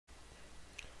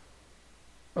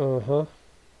Uh-huh.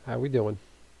 How we doing?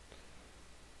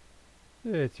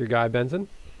 It's your guy Benson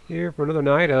here for another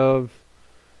night of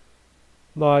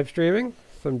live streaming.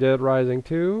 Some Dead Rising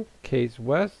 2, Case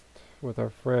West, with our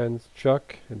friends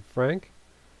Chuck and Frank.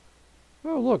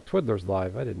 Oh, look, Twiddler's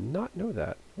live. I did not know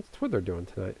that. What's Twiddler doing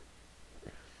tonight?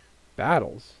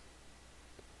 Battles.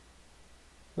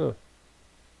 Huh.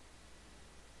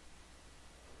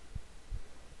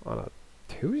 On a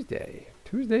Tuesday.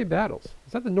 Tuesday battles.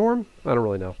 Is that the norm? I don't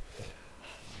really know.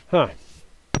 Huh.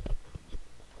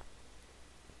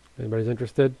 Anybody's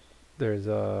interested? There's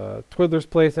Twiddler's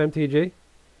Place MTG.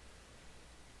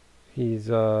 He's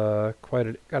got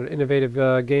an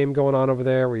innovative game going on over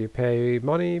there where you pay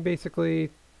money basically,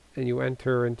 and you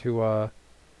enter into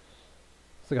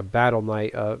it's like a battle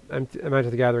night.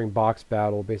 Magic the Gathering box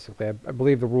battle basically. I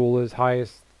believe the rule is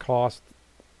highest cost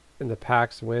in the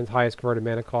packs wins. Highest converted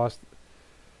mana cost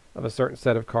of a certain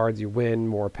set of cards, you win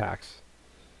more packs.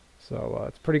 So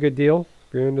it's a pretty good deal.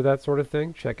 If you're into that sort of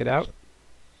thing, check it out.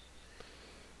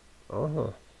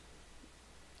 Don't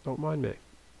mind me.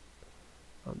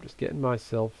 I'm just getting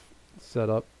myself set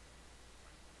up.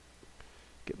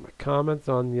 Get my comments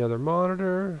on the other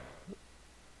monitor.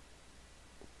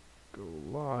 Go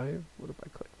live. What if I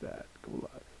click that? Go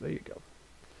live. There you go.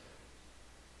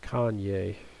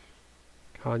 Kanye.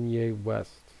 Kanye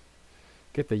West.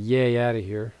 Get the yay out of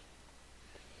here.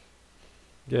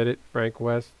 Get it? Frank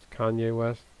West. Kanye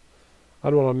West. I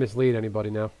don't want to mislead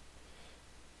anybody now.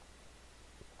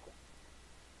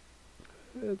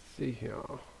 Let's see here.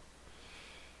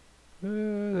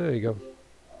 There you go.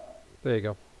 There you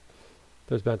go.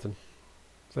 There's Benson.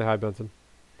 Say hi, Benson.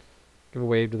 Give a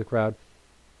wave to the crowd.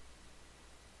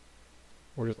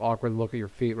 Or just awkwardly look at your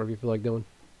feet, whatever you feel like doing.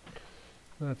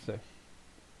 Let's see.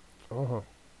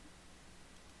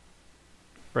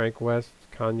 Frank West,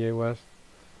 Kanye West.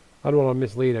 I don't want to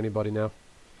mislead anybody now.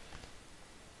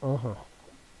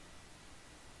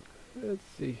 Let's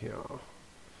see here.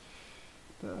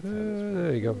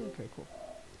 There you go. Okay, cool.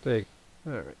 There you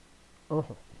go. Alright.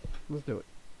 Let's do it.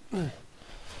 And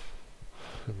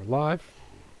we're live.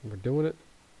 We're doing it.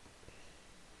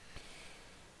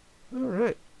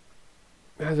 Alright.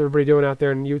 How's everybody doing out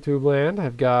there in YouTube land?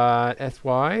 I've got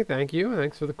SY. Thank you.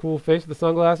 Thanks for the cool face with the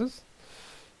sunglasses.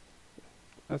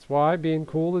 SY being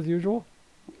cool as usual.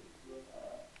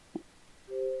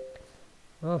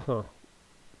 I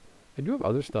do have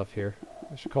other stuff here.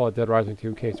 I should call it Dead Rising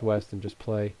 2 Case West and just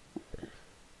play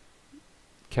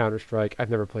Counter-Strike. I've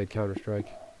never played Counter-Strike.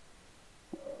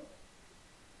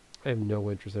 I have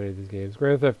no interest in any of these games.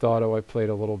 Grand Theft Auto I played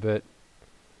a little bit.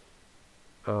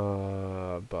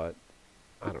 But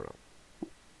I don't know.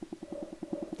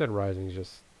 Dead Rising is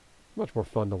just much more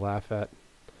fun to laugh at.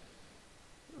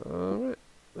 Alright,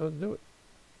 let's do it.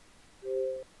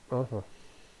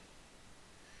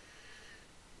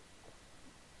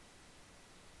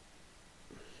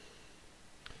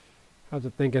 How's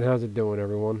it thinking? How's it doing,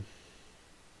 everyone?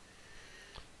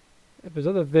 If there's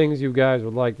other things you guys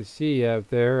would like to see out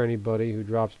there, anybody who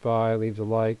drops by, leaves a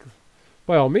like,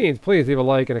 by all means, please leave a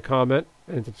like and a comment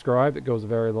and subscribe. It goes a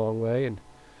very long way, and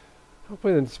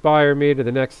hopefully inspire me to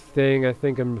the next thing I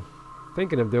think I'm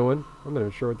thinking of doing. I'm not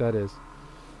even sure what that is.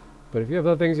 But if you have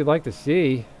other things you'd like to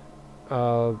see,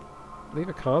 leave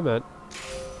a comment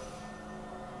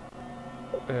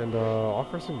and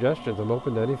offer suggestions. I'm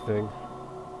open to anything.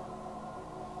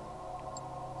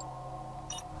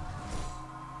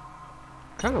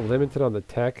 Kind of limited on the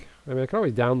tech. I mean, I can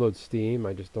always download Steam.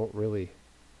 I just don't really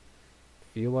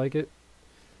feel like it.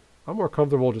 I'm more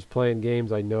comfortable just playing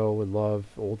games I know and love,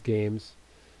 old games.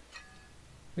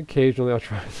 Occasionally I'll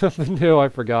try something new. I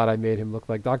forgot I made him look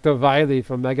like Dr. Wily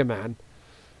from Mega Man.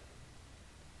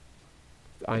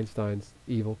 Einstein's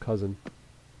evil cousin.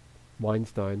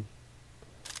 Weinstein.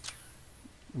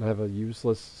 And I have a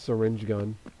useless syringe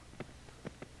gun.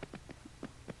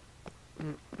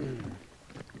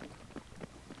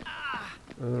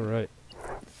 Alright.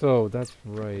 So, that's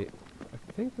right. I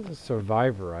think there's a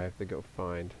survivor I have to go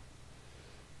find.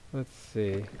 Let's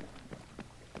see.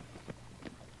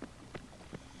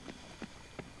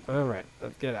 Alright,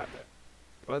 let's get out there.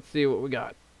 Let's see what we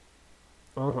got.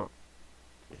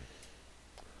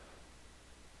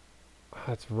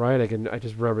 That's right, I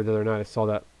just remembered the other night I saw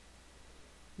that.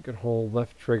 You can hold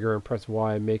left trigger and press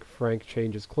Y and make Frank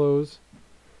change his clothes.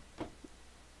 What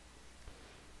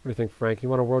do you think, Frank? You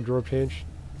want a wardrobe change?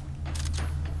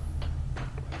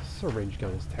 Syringe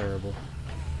gun is terrible.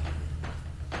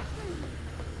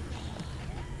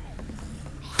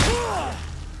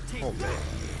 Oh man.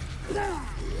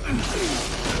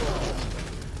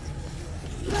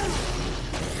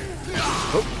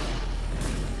 Oh.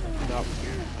 No.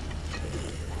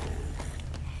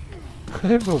 I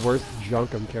have the worst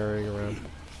junk I'm carrying around.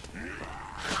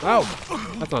 Oh!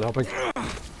 That's not helping.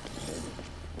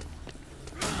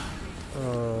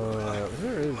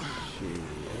 Where is she?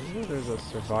 I know there's a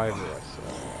survivor I saw.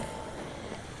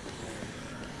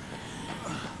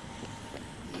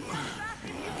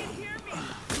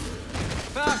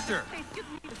 Faster!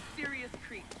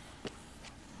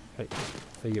 Hey,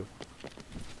 hey you.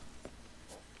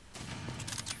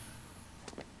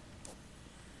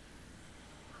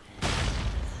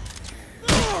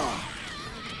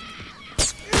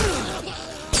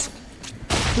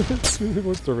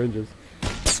 With syringes.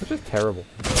 It's just terrible.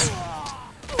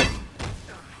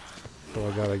 So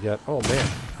I gotta get... Oh man,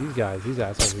 these guys, these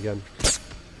assholes again.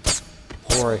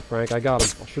 Don't worry, Frank, I got him.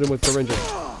 I'll shoot him with syringes.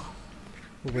 Oh,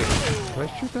 wait, can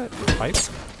I shoot that pipe?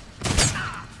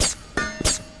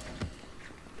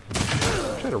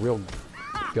 I had a real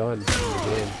gun in the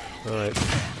game. Alright.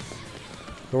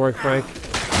 Don't worry, Frank.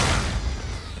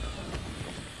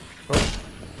 Oh.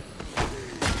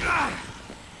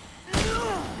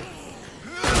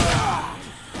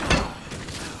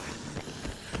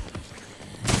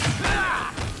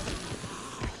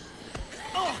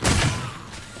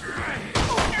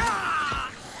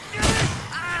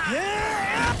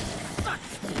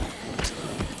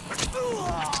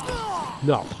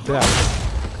 No, that.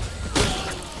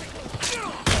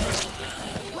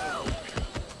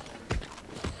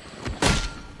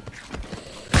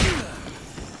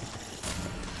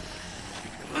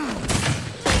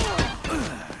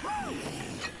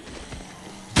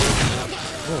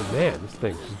 Oh man, this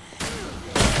thing.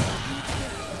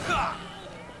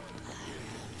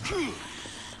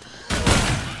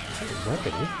 What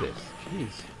weapon is this?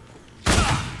 Jeez.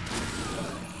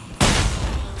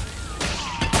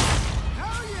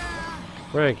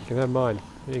 Frank, you can have mine.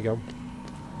 There you go.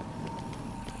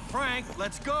 Frank,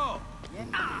 let's go!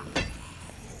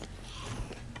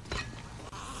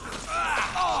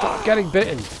 Stop getting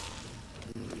bitten!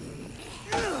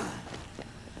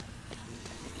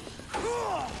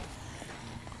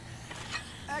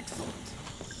 Excellent!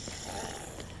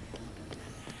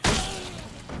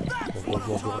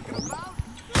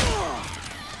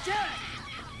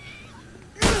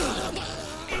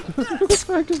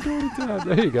 I just going down.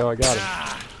 There you go, I got him.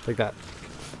 Take that.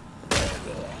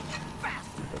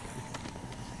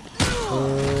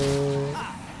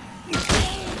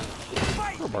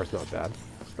 Crowbar's not bad.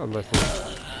 It's got a nice little...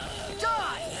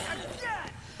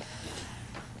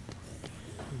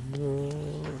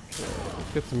 Okay,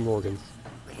 let's get some organs.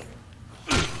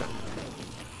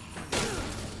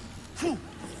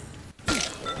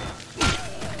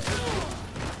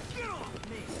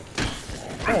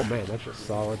 Oh man, that's just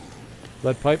solid.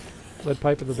 Lead pipe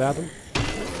in the bathroom.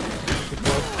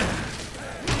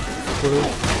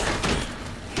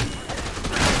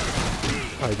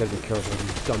 Oh, you gotta be careful,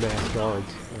 these dumbass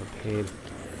guards. Oh, pain.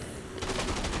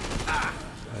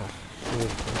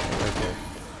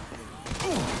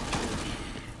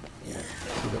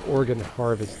 See, the organ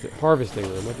harvesting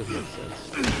room, that doesn't make sense.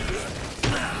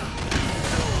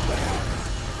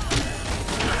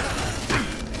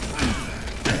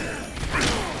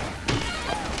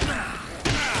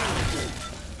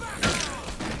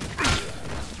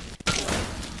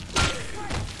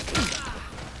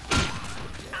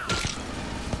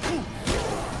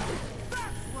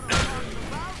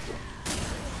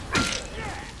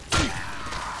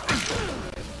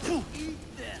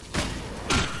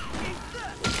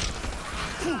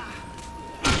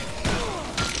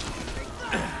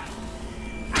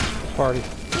 Party.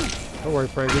 Don't worry,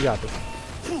 Frank, we got this.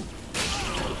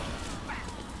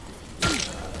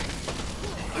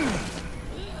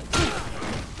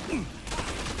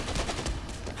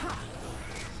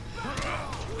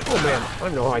 Oh man, I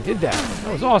don't know how I did that.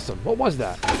 That was awesome. What was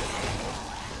that?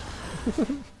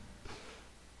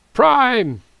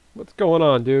 Prime! What's going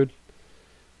on, dude?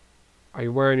 Are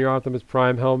you wearing your Optimus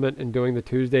Prime helmet and doing the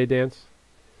Tuesday dance?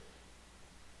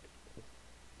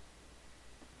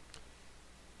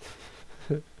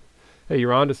 Hey,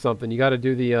 you're onto something. You got to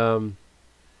do the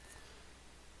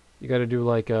you got to do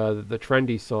like the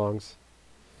trendy songs.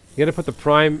 You got to put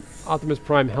the Optimus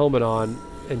Prime helmet on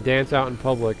and dance out in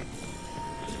public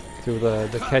to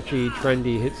the catchy,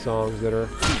 trendy hit songs that are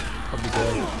of the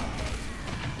day.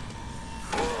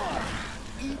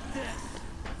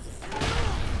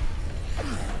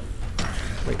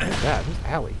 Wait, what's that? Who's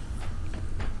Allie?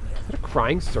 Is that a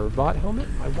crying Servbot helmet?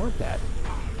 I want that.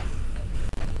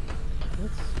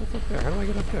 What's up there? How do I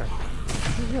get up there?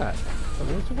 Who's that?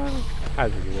 Another survivor?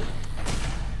 Hazard unit.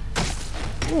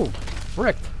 Ooh,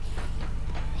 bricked.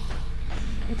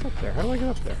 What's up there? How do I get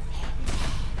up there?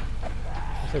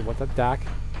 I say, what's up, Doc?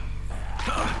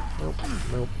 Nope,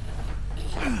 nope.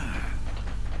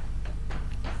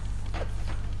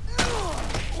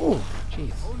 Oh,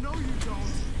 jeez. Oh, no, you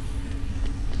don't.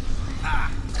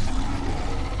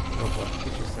 Oh boy,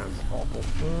 it just sounds awful.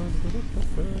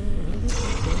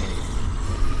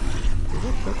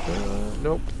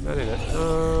 Nope, that ain't it.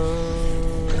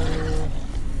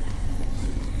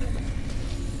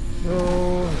 No.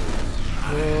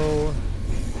 No.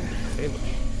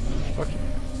 Sandwich. Fuck you.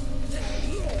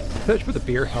 Let's put the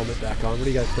beer helmet back on. What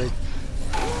do you guys think?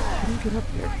 How do you get up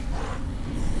here?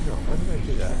 No, why did I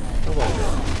do that? Oh well,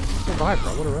 survivor.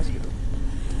 I want to rescue him.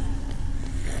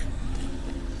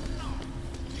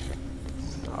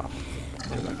 Ah,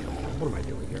 where did I come from? What am I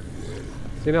doing here?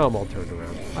 See, now I'm all turned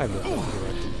around. I have no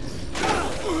direction.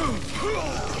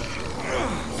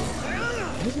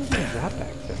 Why didn't I do that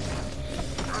back then?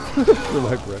 Through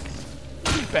my brick.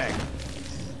 Bang.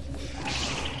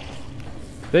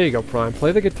 There you go, Prime.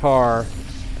 Play the guitar.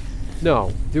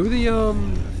 No, do the,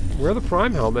 wear the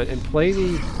Prime helmet and play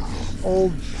the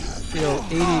old,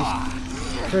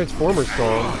 80s Transformers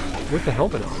song with the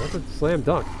helmet on. That's a slam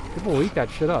dunk. People will eat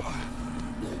that shit up.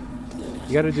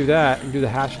 You gotta do that and do the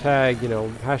hashtag,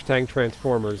 hashtag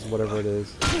Transformers, whatever it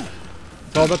is.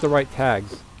 It's all about the right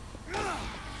tags.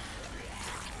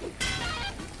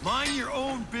 Mind your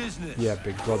own business. Yeah,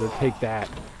 big brother, take that.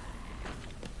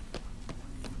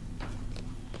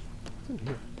 What's in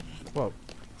here? Whoa.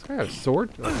 This guy got a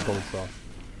sword? Oh, it's bone saw.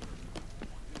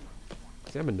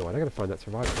 See, I'm annoyed. I gotta find that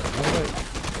survivor. How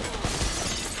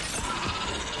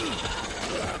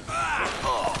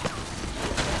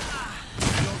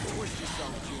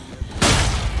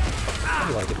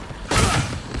do I like it?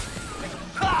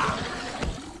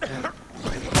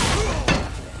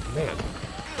 Man.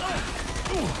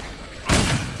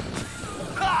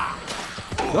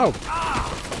 No!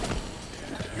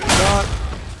 Not.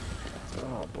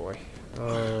 Oh boy.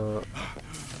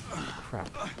 Crap.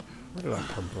 Where did I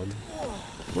come from?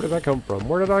 Where did I come from?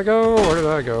 Where did I go? Where did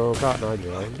I go? Cotton Eye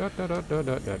Joe.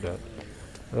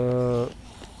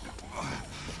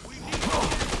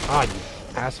 Ah, you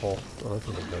asshole. Oh, that's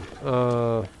not good.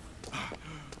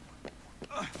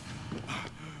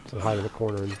 So hide in the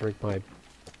corner and drink my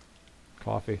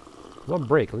coffee. I'm on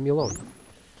break. Leave me alone.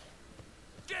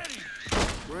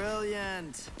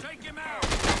 Brilliant. Take him out.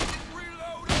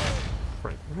 Reload.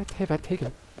 Right. Where did I have I taken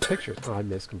a picture? Oh, I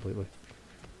missed completely.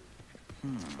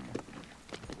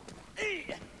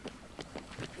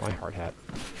 My hard hat.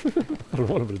 I don't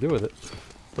know what I'm going to do with it.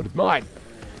 But it's mine.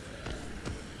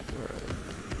 Alright.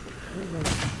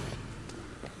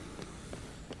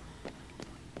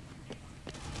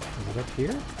 Is it up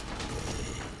here?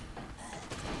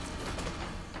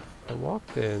 I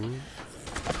walked in.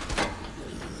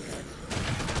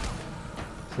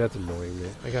 See, that's annoying me.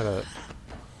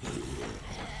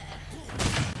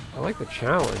 I like the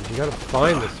challenge. You gotta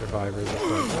find the survivors. It's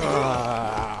like,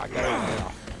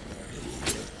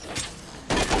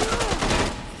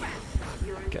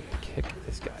 I gotta kick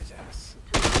this guy's ass.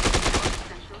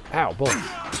 Ow, bullets.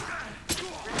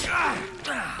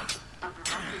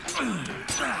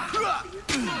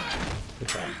 Good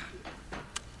job.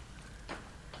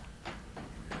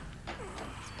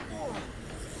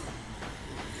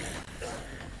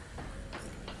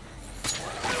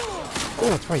 Oh,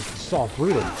 that's right. You saw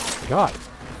through them. God.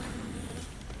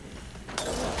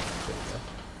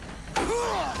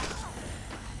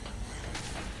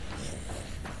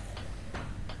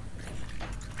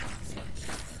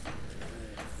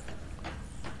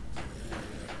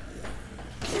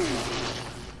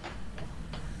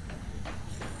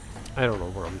 I don't know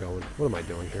where I'm going. What am I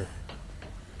doing here?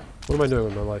 What am I doing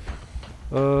with my life?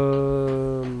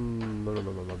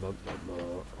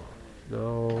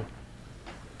 No.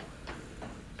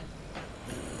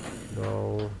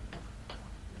 No.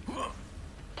 What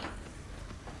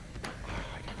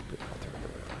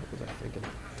was I thinking?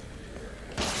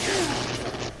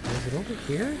 Is it over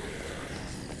here?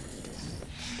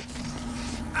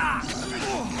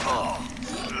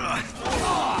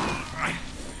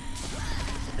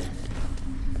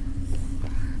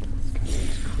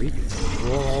 It's creepy.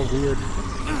 We're all weird.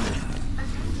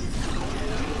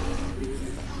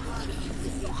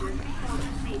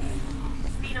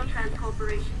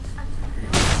 Corporation.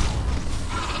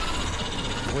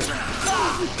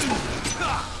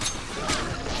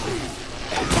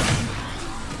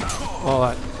 Oh,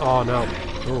 that. Oh no.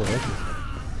 Oh,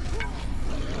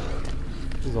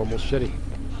 this is almost shitty.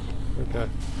 Okay.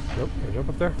 Nope. Can I jump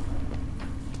up there?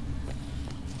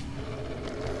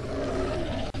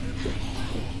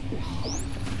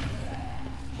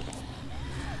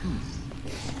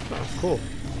 Oh, cool. I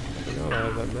forgot I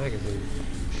have that magazine.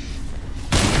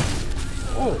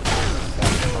 Oh!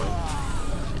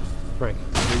 Frank,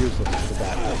 you're useless with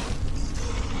that.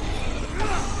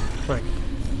 Frank.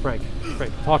 Frank.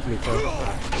 Frank, talk to me, Frank.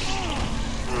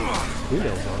 Who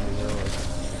knows on me now?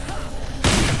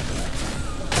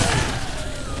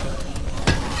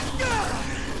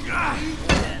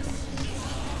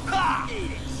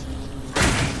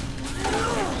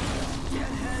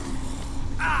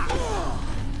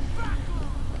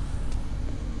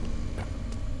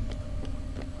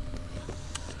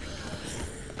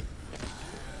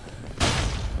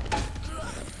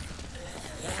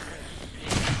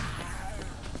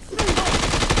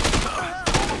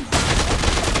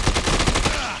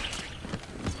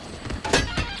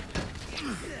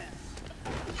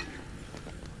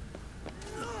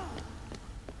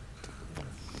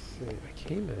 I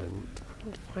came in. I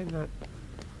don't find that.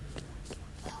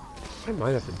 I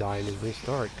might have to die and just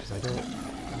restart because I don't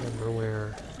remember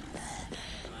where.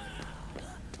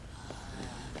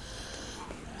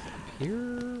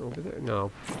 Here? Over there?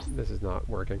 No, this is not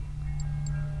working.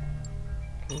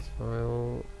 Case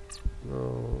file.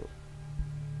 No.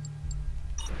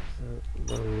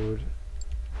 Load.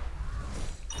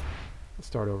 Let's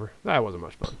start over. That wasn't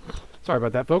much fun. Sorry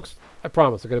about that, folks. I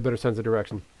promise I'll get a better sense of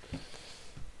direction.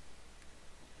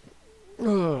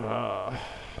 Huh.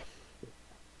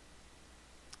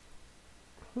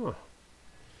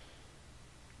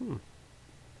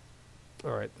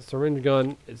 Alright, the syringe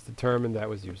gun is determined that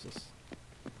was useless.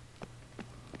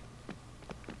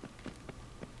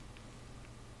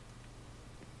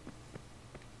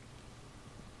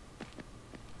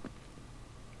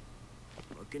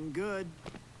 Looking good.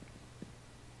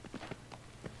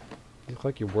 You look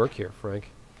like you work here, Frank.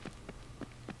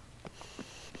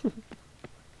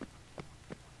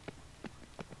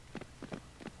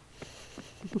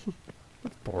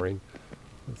 That's boring.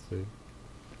 Let's see.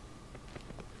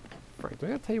 Frank, do I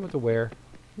gotta tell you what to wear?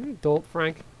 You're an adult,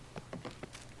 Frank.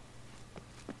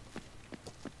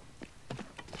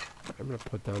 I'm gonna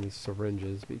put down these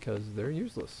syringes because they're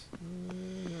useless.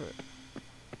 Alright.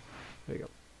 There you go.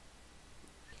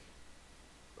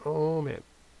 Oh, man.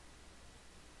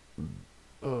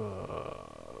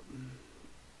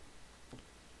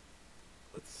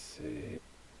 Let's see.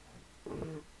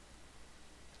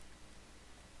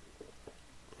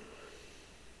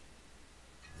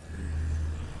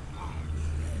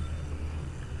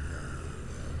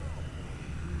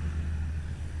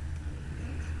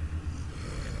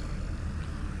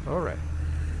 Alright.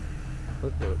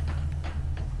 Let's do it.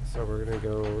 So we're gonna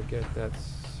go get that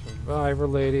survivor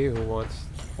lady who wants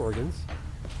organs.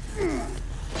 In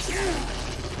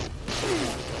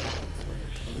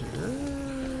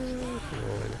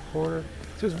the corner.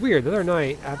 So it was weird. The other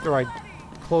night, after I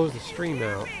closed the stream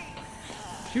out,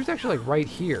 she was actually like right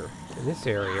here in this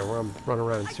area where I'm running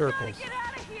around in circles.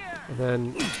 And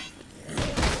then,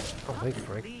 oh, thank you,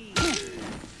 Frank.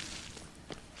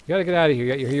 You gotta get out of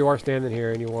here. Here you are standing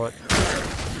here, and you want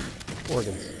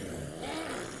organs.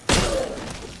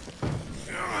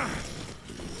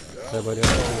 Everybody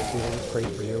else, great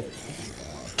for you.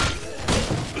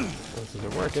 This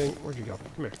isn't working. Where'd you go?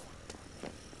 Come here.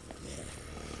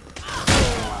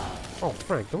 Oh,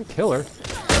 Frank, don't kill her.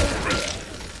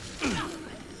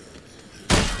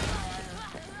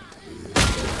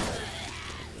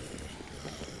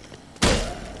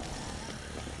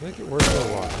 Make it worth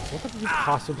a lot. What could you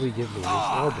possibly give me? This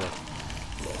orbital.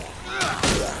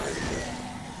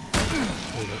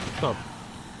 There you go. Thump.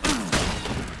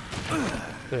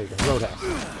 There you go. Roadhouse.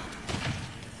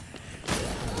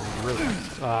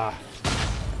 Roadhouse. Ah.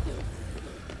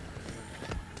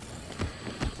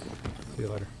 See you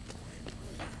later.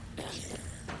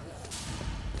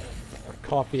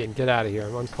 Coffee and get out of here.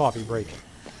 I'm on coffee break.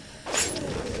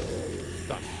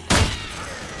 Done.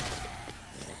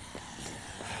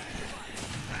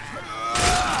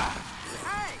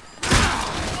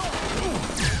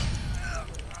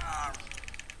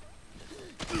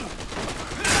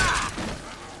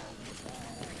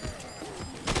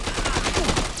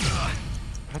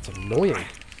 That's annoying.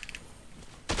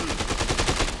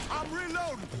 I'm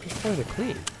reloading. I'm just trying to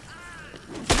clean.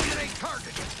 Eliminate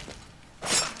target.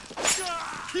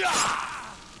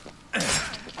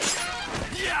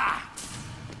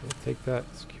 I'll take that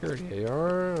security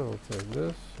AR. I'll take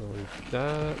this. I'll use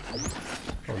that.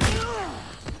 Oh.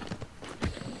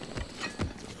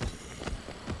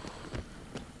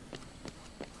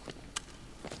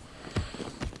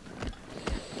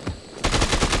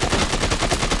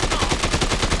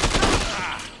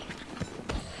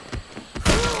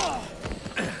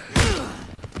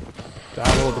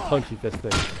 Battle of the punchy fist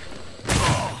thing.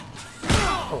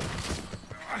 Oh.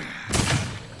 Can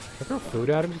I throw food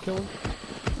at him to kill him?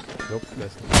 Nope,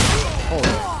 missed. Oh,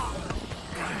 no.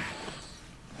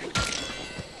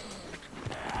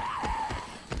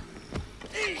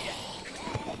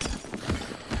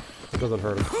 It doesn't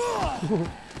hurt him.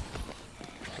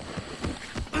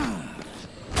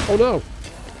 Oh no!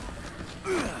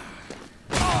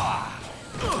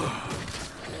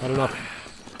 Not enough.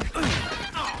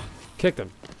 Kicked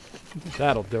him.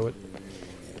 That'll do it.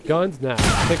 Guns now.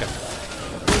 Kick him.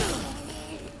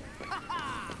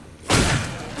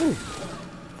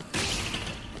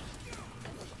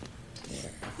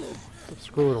 Stop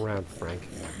screwing around, Frank.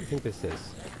 What do you think this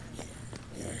is?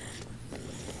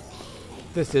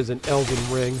 This isn't Elden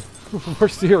Ring. We're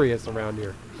serious around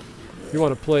here. If you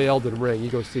want to play Elden Ring, you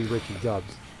go see Richie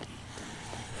Dubs.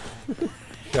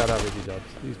 Shout out Richie Dubs.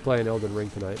 He's playing Elden Ring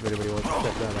tonight if anybody wants to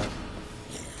check that out.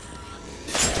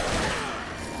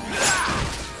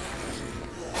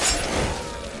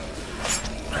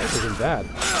 This isn't bad.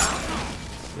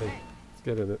 Let's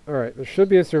get in it. Alright, there should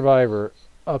be a survivor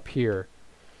up here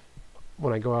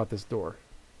when I go out this door.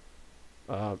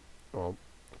 Well,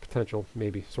 potential,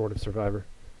 maybe, sort of survivor.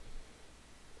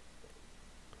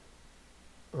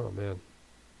 Oh, man.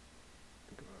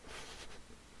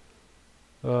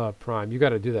 Prime. You got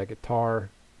to do that guitar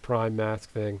Prime mask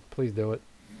thing. Please do it.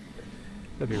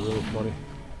 That'd be really funny.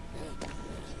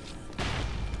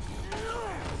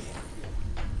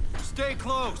 Stay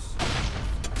close.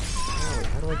 Oh,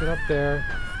 how do I get up there?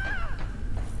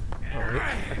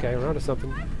 Alright. Okay, we're onto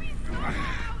something.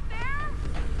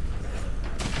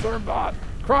 Servbot!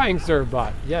 Crying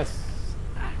Servbot! Yes!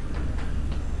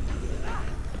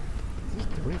 Does this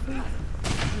do anything?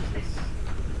 Jesus.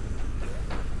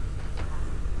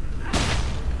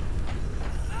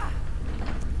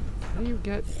 How do you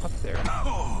get up there?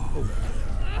 Oh,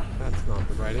 that's not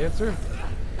the right answer.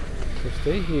 So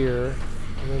stay here,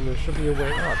 and then there should be a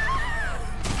way up.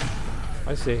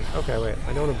 I see. Okay, wait.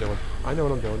 I know what I'm doing. I know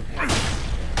what I'm doing.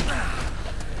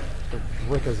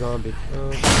 Brick a zombie.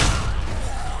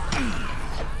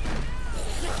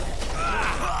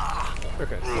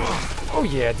 Okay. So, oh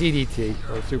yeah, DDT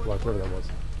or suplex, whatever that was.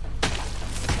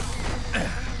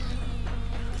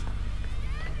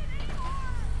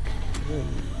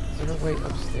 Is there a way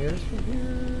upstairs from here?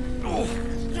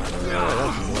 That's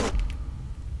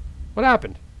what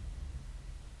happened?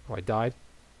 Oh, I died.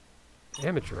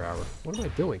 Amateur hour. What am I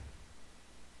doing?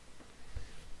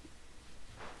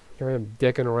 Here I am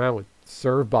dicking around with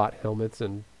Servbot helmets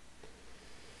and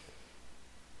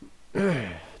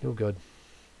no good.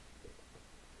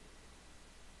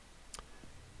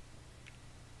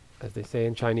 As they say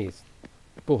in Chinese.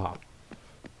 Boo-ha.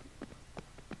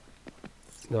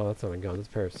 No, that's not a gun. That's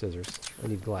a pair of scissors. I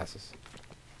need glasses.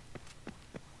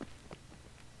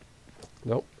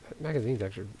 Nope. That magazine's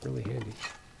actually really handy.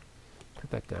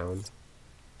 Put that down.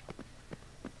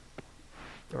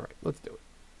 Alright, let's do it.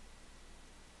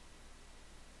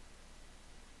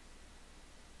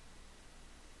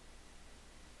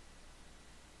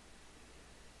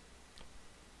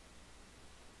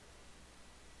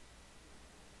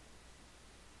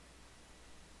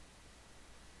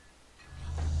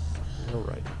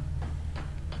 Alright.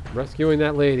 Rescuing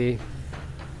that lady.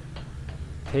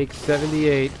 Take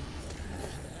 78.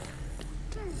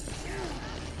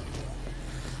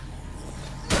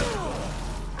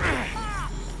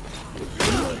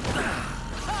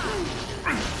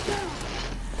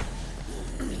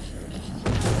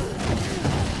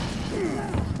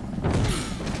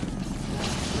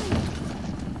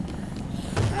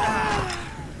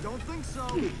 Don't think so.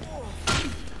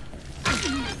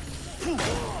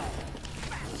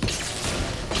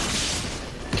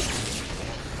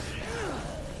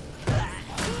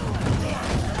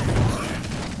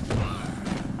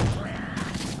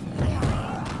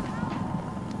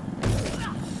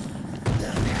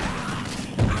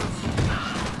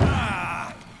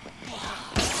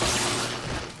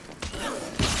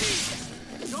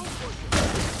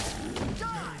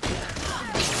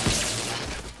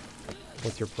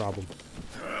 What's your problem?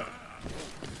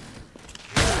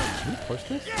 Can you push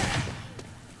this?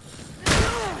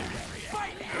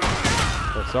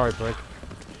 Oh, sorry, Frank.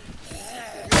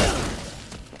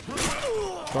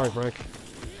 Sorry, Frank.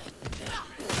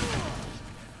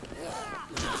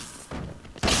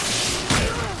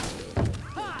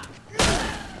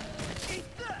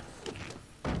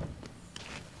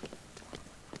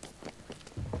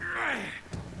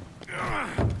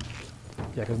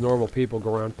 Yeah, because normal people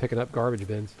go around picking up garbage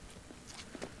bins.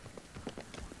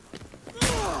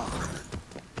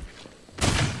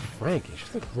 Frank, he's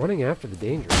just like running after the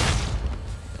danger.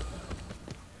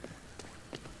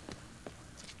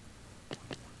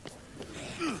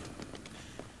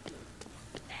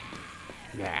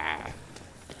 Yeah.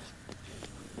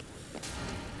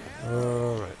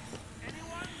 Alright.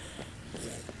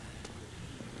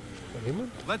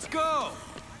 Anyone? Let's go!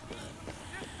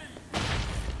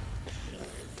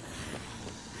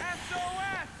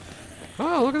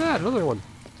 Oh, look at that. Another one.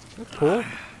 That's cool.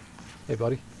 Hey,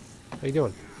 buddy. How you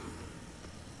doing?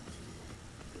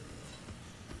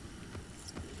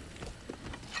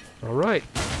 Alright.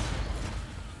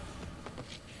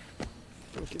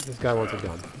 Okay, this guy wants a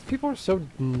gun. These people are so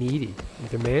needy and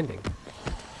demanding.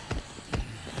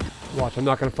 Watch, I'm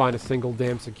not going to find a single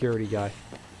damn security guy.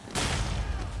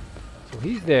 So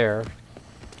he's there.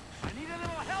 I need a little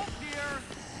help here!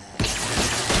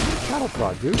 Cattle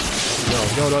prod, dude. No.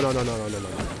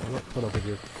 I'm not putting up with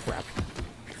your crap.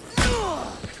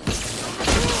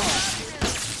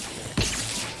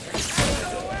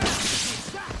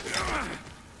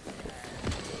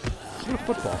 What a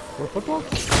football. What a football?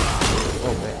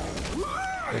 Oh, man.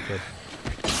 Okay.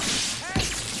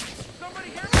 Somebody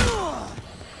hear me?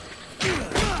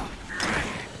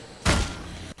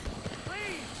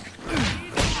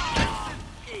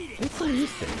 Take some of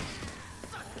these things.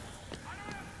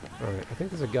 Alright, I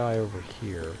think there's a guy over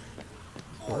here.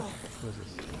 What is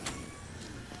this?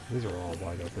 These are all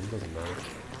wide open, doesn't matter.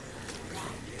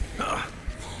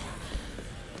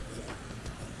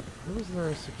 Where was there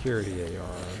a security AR?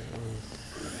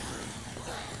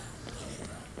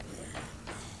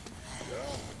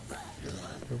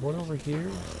 There's one over here?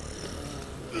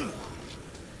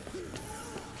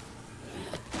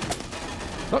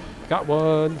 Oh, got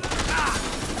one!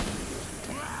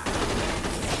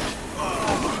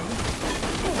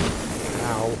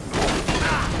 Ow.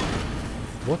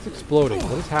 What's exploding?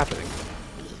 What is happening?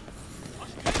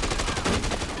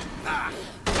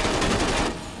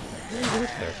 What is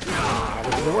there? Ah,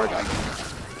 this doesn't work.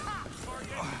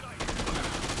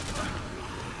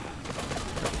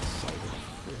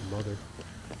 Mother.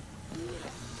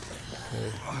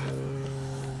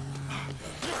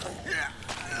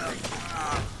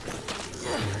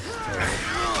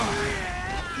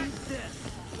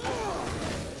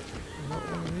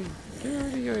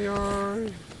 Security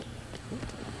ARs.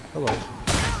 Hello.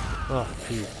 Oh,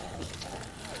 jeez.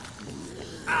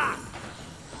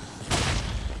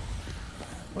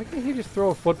 Why can't he just throw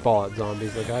a football at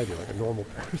zombies like I do, like a normal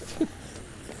person?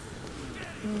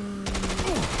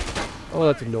 Oh,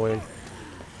 that's annoying.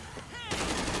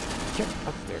 Get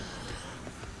up there.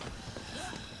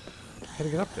 How to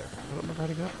get up there? I don't remember how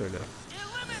to get up there now.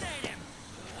 Eliminate him!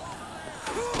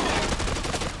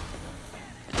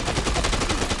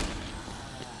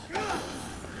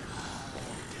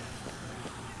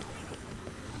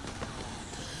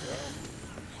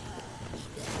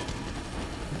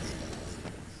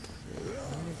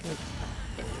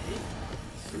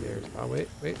 Stairs. Oh, wait.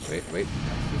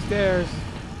 The stairs.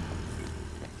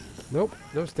 Nope,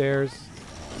 no stairs.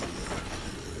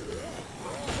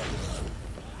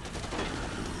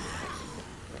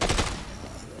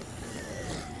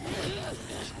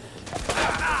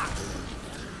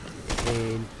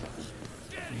 Pain.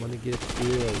 I'm gonna get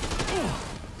killed.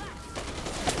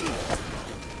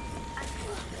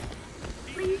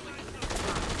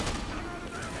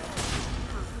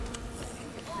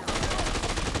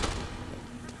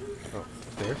 Oh,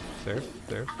 stairs.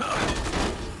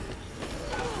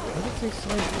 Why did it say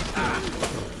sign for the stairs?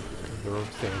 Oh, the road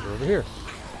stairs are over here.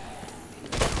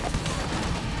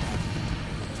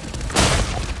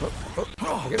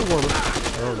 Oh, I'm getting warmer.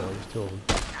 Oh no, there's two of them.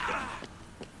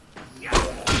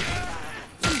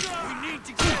 We need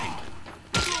to get him!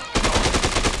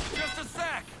 Just a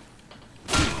sec!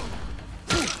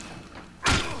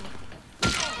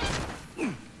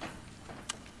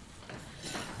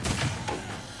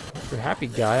 You're a happy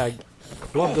guy. I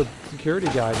clubbed the security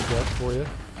guy to death for you.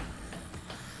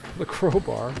 The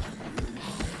crowbar.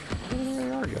 Where did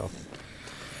the AR go?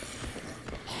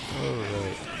 Oh,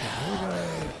 right.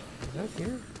 Is that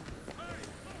here?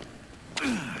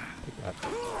 Take that.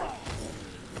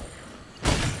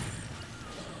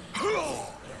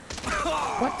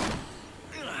 What?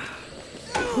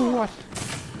 What?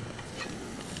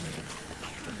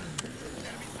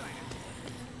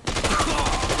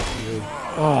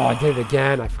 Oh, I did it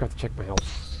again. I forgot to check my health.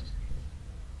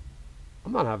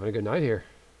 I'm not having a good night here.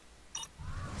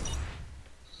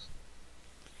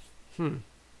 I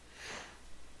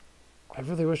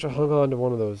really wish I hung on to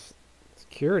one of those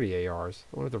security ARs.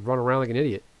 I wanted to run around like an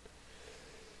idiot.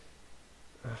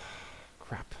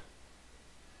 Crap.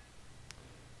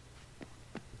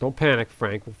 Don't panic,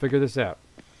 Frank. We'll figure this out.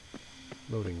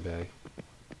 Loading bay.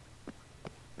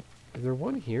 Is there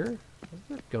one here? Is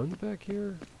there guns back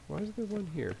here? Why is there one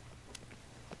here?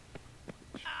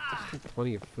 There's still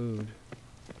plenty of food.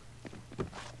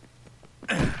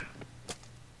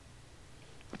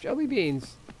 jelly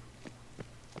beans.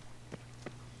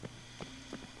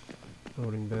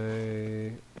 Loading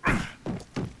bay.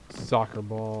 Soccer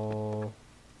ball.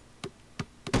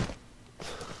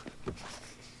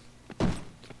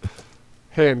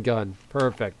 Handgun.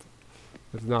 Perfect.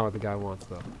 That's not what the guy wants,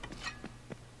 though.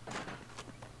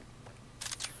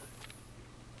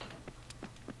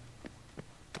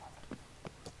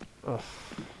 Ugh.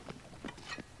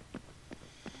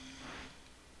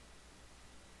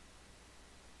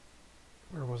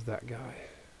 Where was that guy?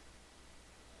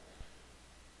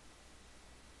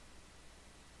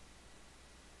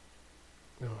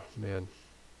 Oh, man.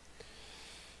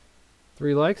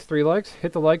 3 likes, 3 likes.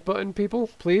 Hit the like button, people,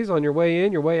 please, on your way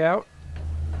in, your way out.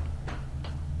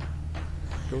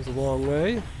 Goes a long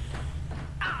way.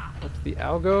 Up to the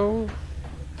algo.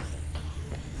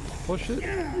 Push it.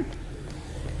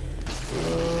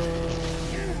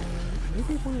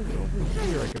 Maybe one over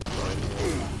here I could find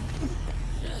one.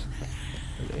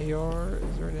 An AR?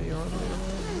 Is there an AR laying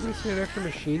around? Maybe I see an extra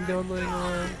machine gun laying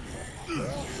around.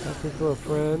 Asking for a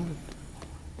friend.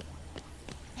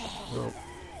 No.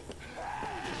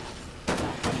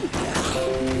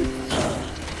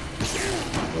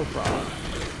 No problem.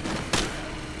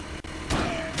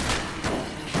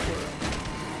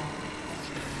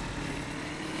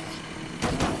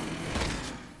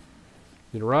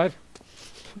 Need a ride?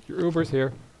 Your Uber's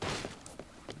here.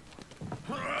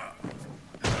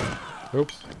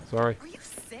 Oops, sorry. Are you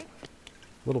sick?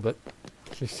 A little bit.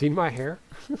 You seen my hair?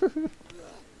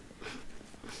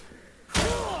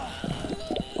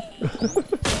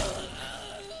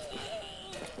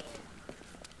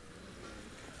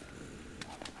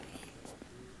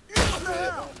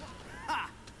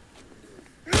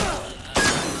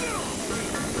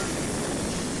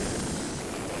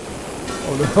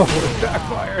 Oh no, it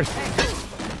backfired.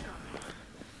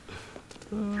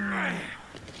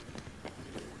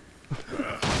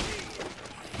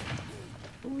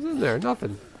 What was in there?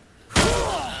 Nothing.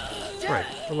 Right,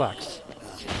 relax.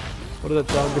 What did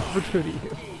that dog ever do to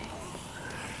you?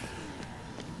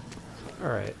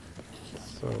 Alright.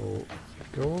 So,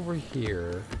 go over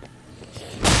here.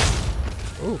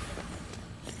 Oof.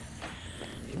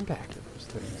 Impact of those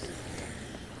things.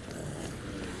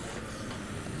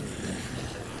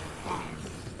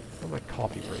 Oh, my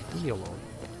coffee break. Leave me alone.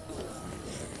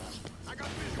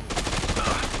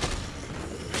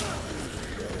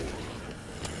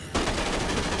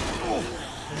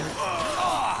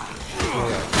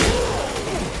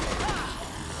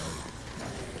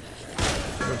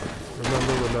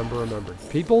 Remember.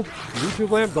 People,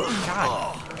 YouTube land, don't.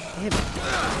 God damn it.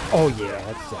 Oh, yeah,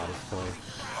 that's satisfying.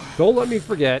 Don't let me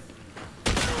forget.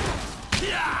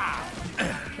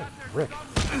 Rick.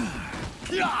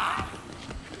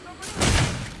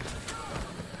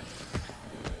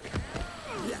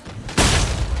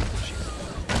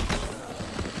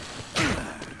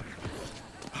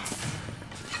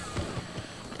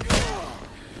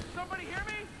 Somebody hear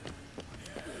me?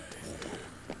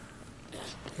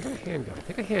 I got a handgun.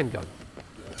 Take a handgun.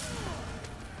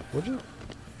 Would you?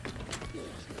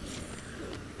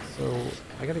 So,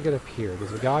 I gotta get up here.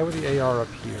 There's a guy with the AR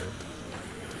up here.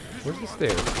 Where's the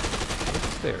stairs? Where's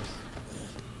the stairs?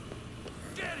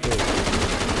 There we go.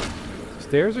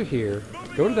 Stairs are here.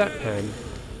 Go to that pen.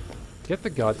 Get the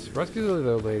guts. Rescue the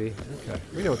little lady. Okay,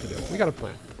 we know what to do. We got a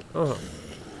plan. Uh-huh.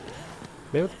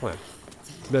 Man with a plan.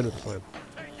 Men with a plan.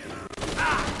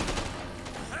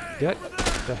 Get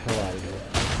the hell out of here.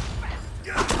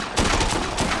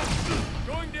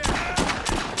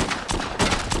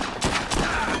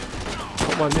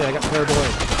 Come on, man, I got terrible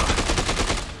aim.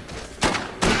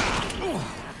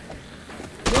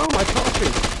 No, my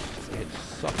coffee! It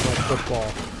sucked my football.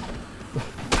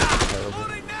 Terrible.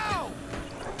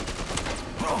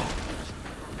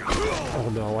 Oh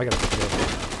no, I gotta be careful.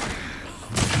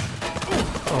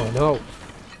 Oh no.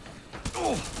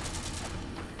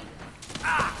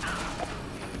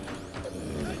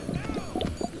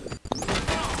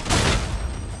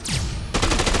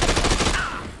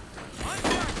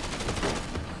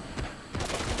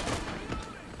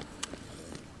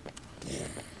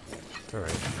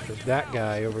 Alright, there's that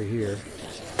guy over here.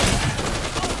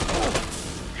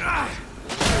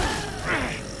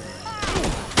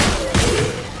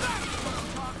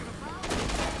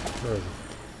 Where is he?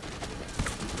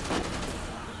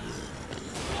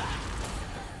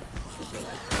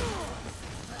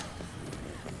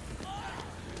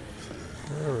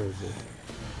 Where is he?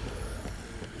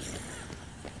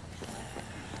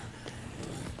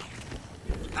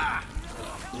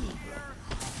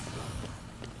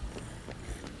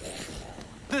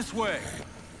 This way.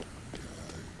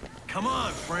 Come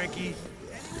on, Frankie.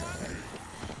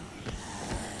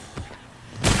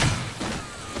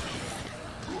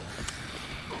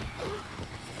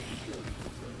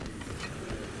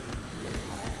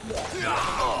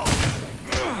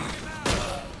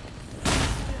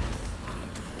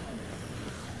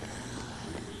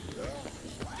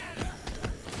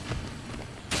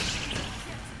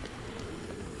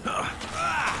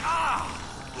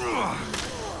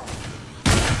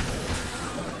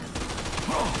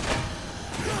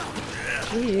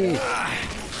 Jeez.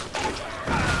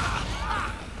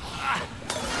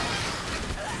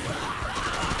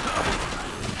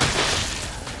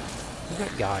 Who's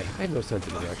that guy? I have no sense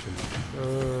of direction.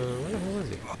 Where the hell is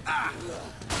he?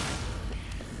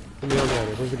 Let me on the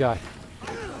other. Where's the guy?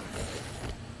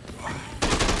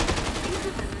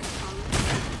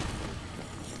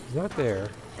 He's not there.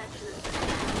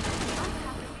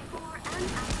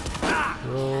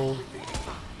 No.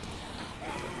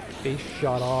 Face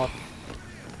shot off.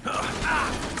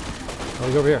 Oh,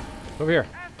 he's over here. Over here.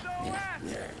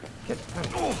 Get out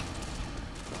of here.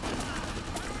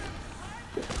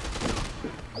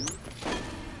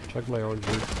 Chug my orange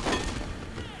juice.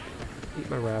 Eat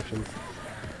my rations.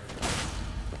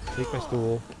 Take my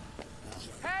stool.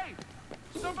 Hey!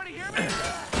 Somebody hear me?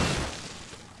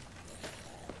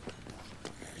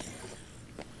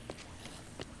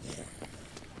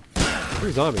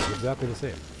 Three zombies, exactly the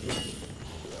same.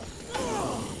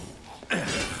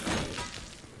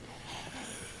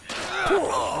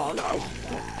 Oh no!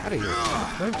 Get out of here.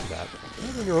 Time for that.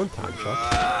 Have on your own time, Chuck.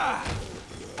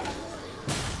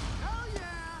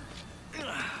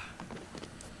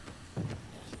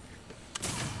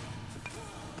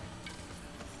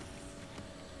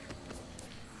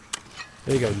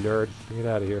 There you go, nerd. Get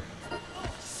out of here.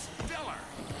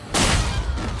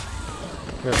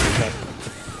 There we go.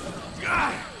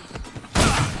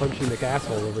 Punching the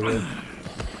asshole over here.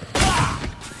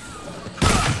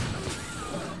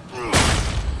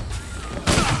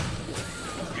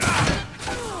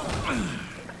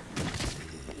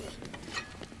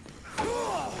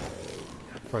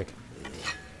 Frank.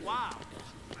 Wow.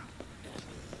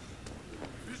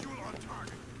 Visual on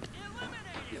target.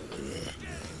 Eliminated.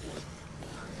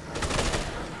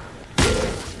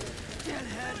 Dead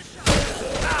headshot.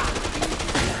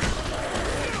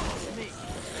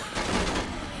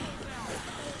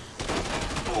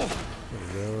 There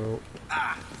we go.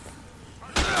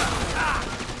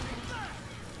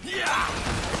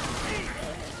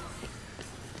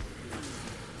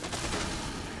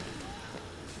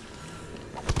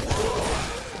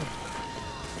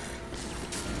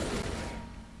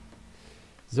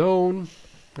 Zone.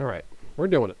 All right, we're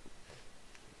doing it.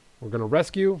 We're gonna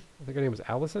rescue. I think her name was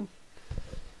Allison.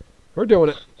 We're doing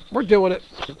it. We're doing it.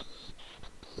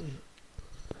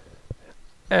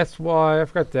 SY. I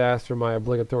forgot to ask for my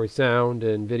obligatory sound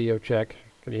and video check.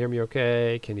 Can you hear me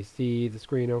okay? Can you see the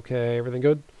screen okay? Everything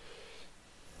good?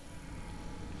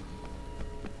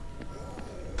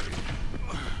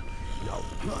 No.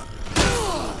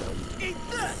 Eat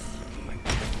this.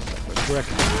 Brick.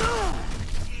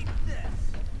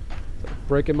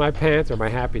 Breaking my pants, or am I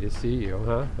happy to see you,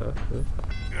 huh? There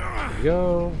we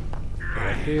go.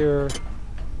 Right here.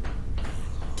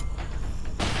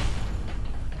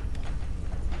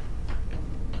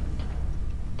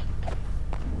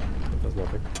 That does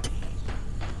nothing.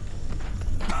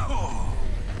 So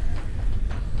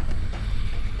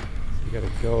you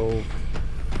gotta go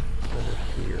over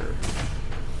here.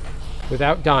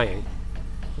 Without dying.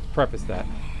 Let's preface that.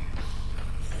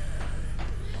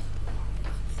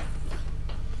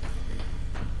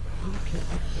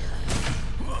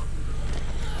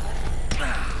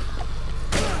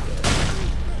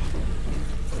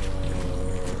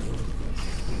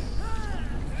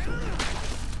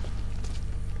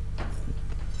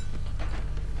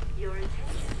 Your attention,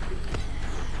 please.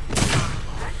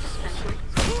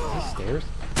 Stairs?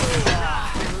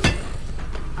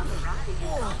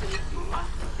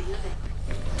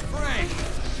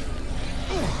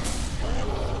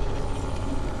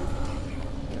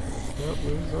 Don't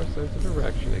lose our sense of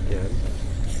direction again.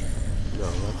 No,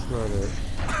 that's not it.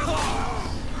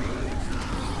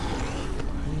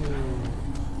 No.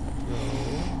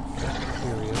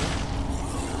 Cafeteria.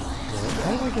 No.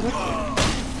 How do I get up there?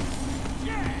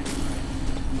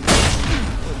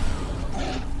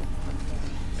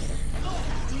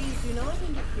 Please do not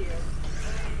interfere.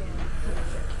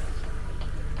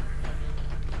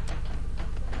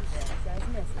 As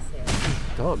necessary.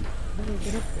 Dumb. How do I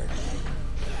get up there?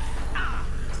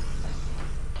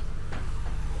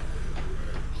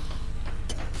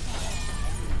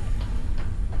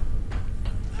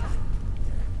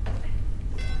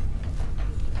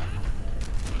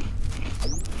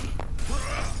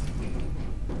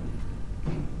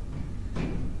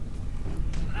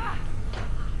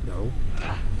 No.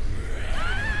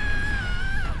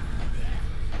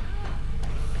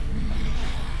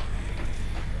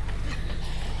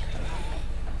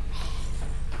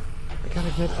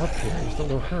 get up here? I just don't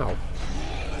know how.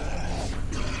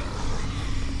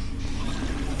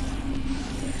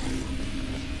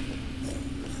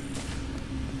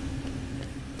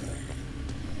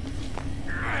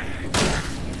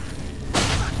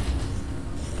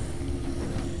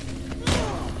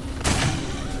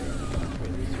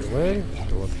 Way.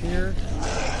 Go up here.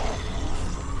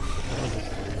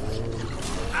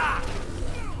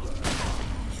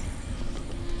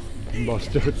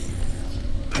 Mustard.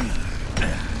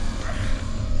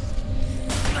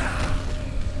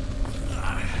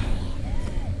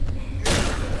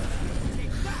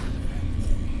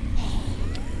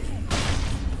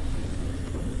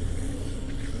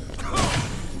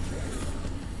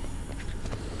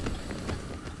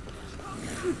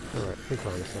 Alright, I think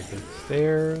on something.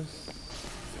 Stairs.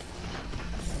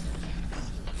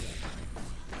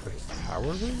 Wait, power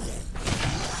room?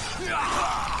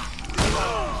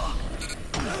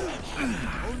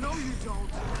 Oh, no, you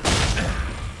don't.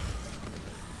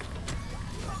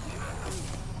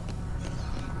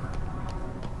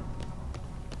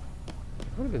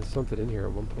 There would have been something in here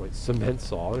at one point. Cement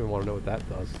saw. I don't even want to know what that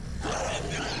does.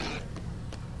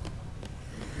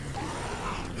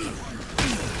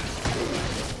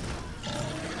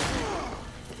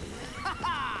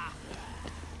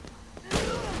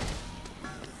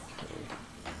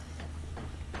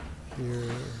 Here,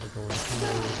 we're going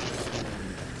here.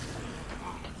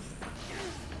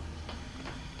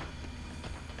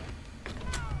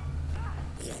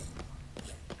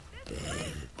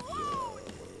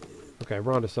 Okay,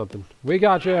 we're on to something. We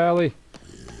got you, Ellie.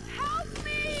 Help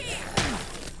me!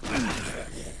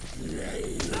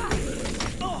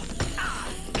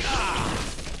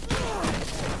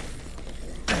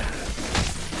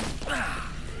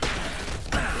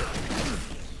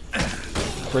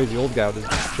 Crazy old guy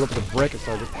just showed up with a brick and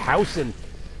started just housing.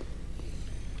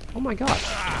 Oh my god.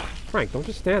 Frank, don't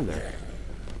just stand there.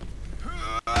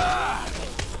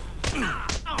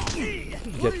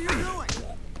 What are you doing?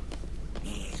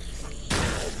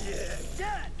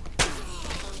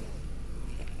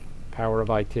 Power of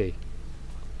IT.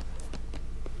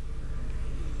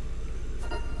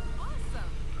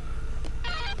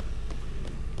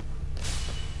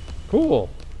 Cool.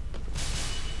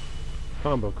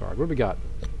 Combo card. What do we got?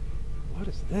 What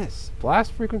is this?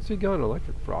 Blast frequency gun,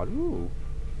 electric fraud. Ooh.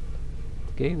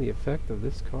 Gain the effect of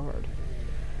this card.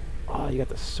 Oh, you got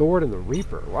the sword and the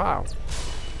reaper. Wow.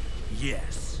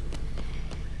 Yes.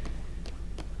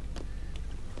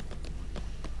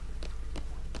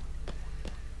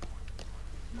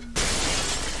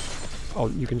 Oh,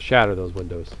 you can shatter those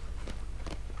windows.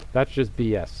 That's just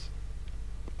BS.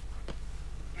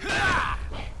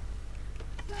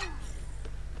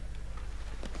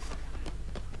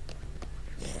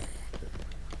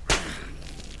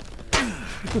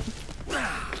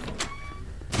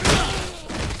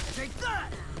 Take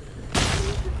that!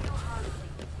 No harvesting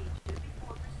procedure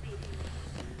before proceeding.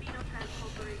 Phenotrans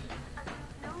Corporation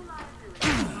assumes no liability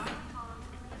for minor harm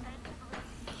in the event of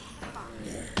release of funds.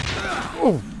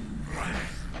 Oh!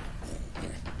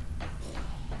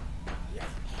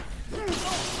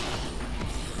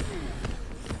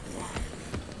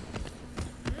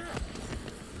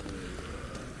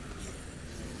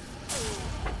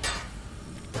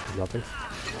 Nothing.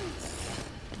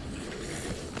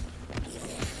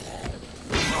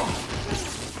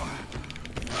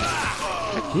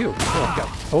 Heck you. Oh, I've got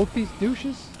both these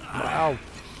douches? Wow.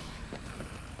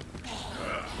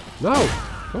 No!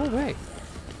 Go away.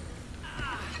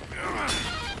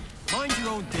 Mind your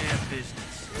own damn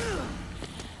business.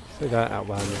 Say that out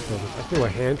loud. I threw a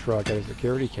hand truck at a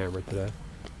security camera today.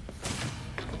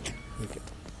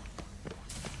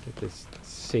 Get this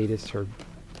sadist her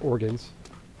organs.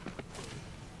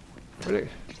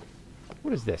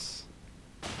 What is this?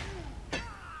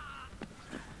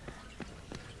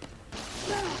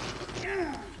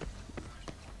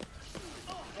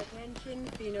 Attention,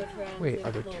 Phenotrans. Wait,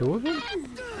 are there two of them? This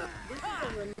is a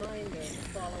reminder to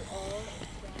follow all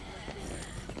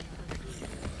established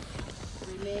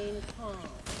procedures. Remain calm.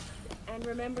 And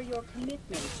remember your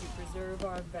commitment to preserve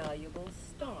our valuable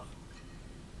stock.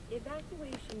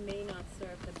 Evacuation may not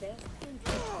serve the best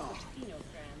interests of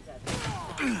Phenotrans at this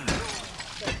time.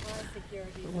 So high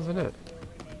security That wasn't it. will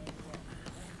remain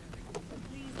kept. But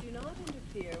please do not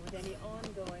interfere with any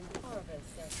ongoing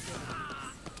harvest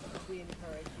activities. We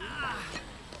encourage you.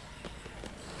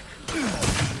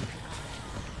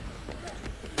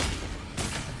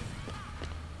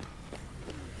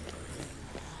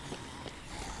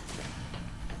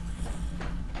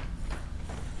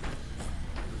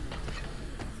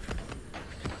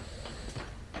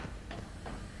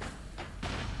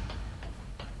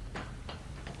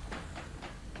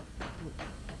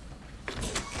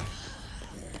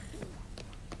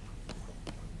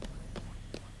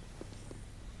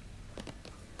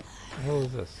 the hell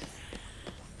is this?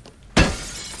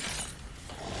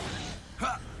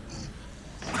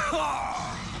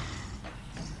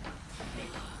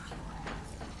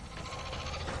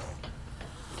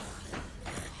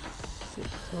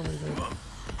 Tell me that.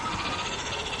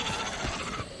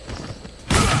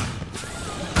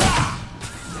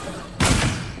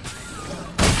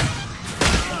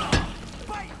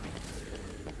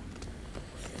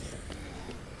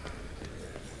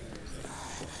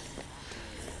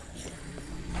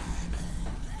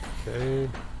 Okay.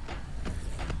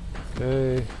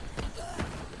 Okay.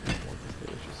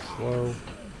 This is slow.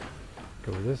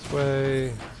 Go this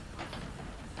way.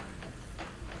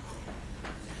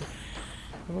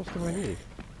 What else do I need?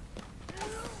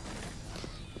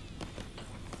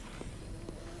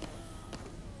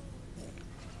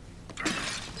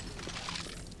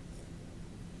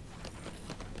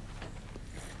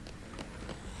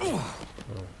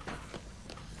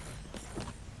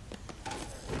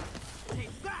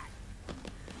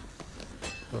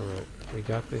 Alright, we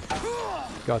got the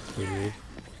guts we need.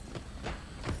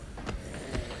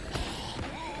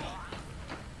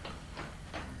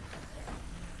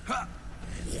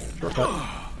 Shortcut.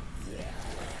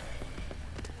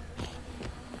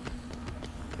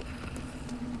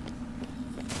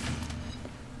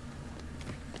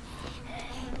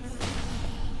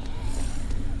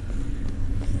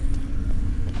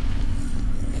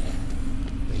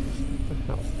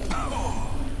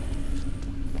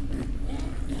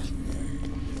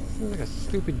 This is like a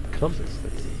stupid compass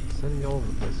that's sending me all over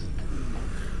the place.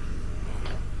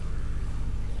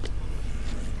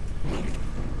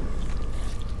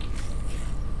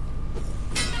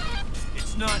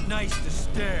 It's not nice to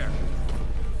stare.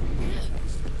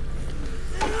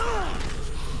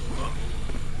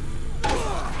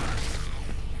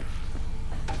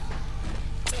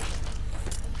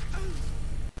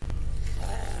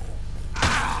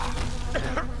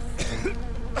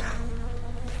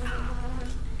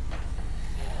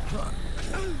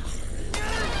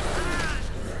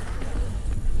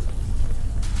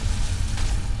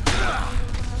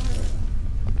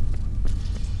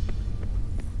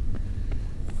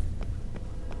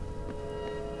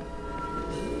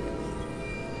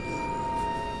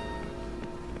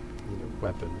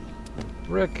 Weapon.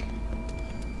 Brick.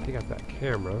 Take out that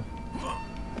camera.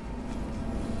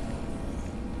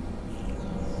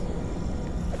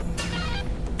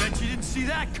 Bet you didn't see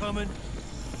that coming.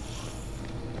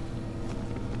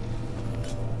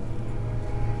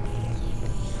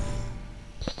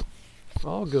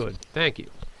 All good. Thank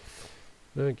you.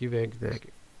 Thank you, thank you, thank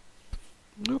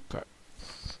you. Okay.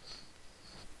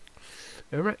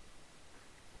 Alright.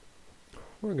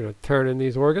 We're going to turn in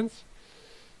these organs.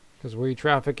 Because we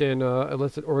traffic in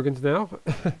illicit organs now.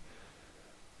 And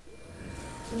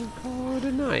call it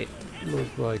a night,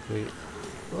 most likely.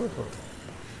 Oh,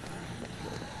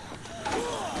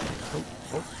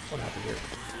 what happened here?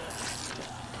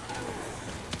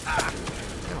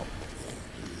 Ow.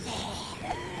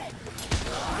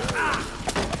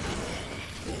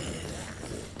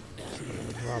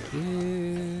 Drop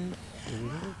this.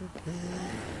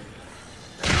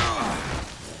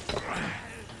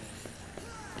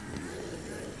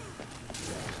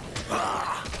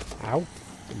 Ow.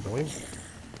 Annoying.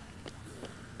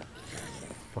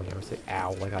 Funny I would say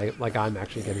ow like I'm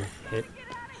actually getting hit.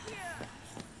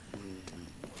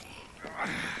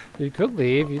 You could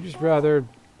leave, you'd just rather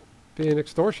be an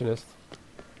extortionist.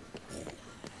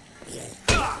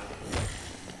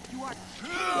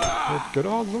 Good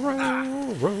on the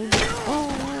railroad,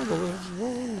 all the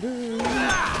railroad day.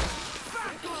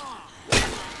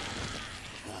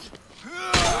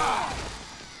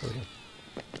 Okay.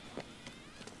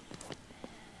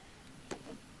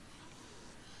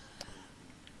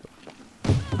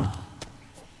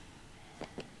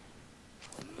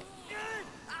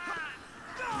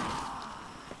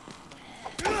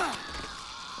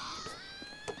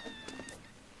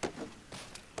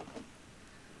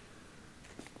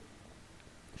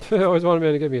 I always wanted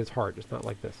him to give me his heart, just not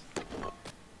like this.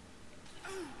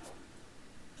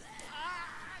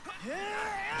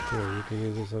 Here, you can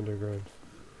use this underground.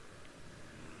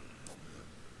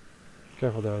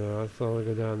 Careful down there. I'll slowly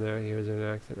go down there. Here's an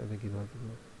accident. I think he loves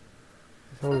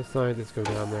it. Some of the scientists go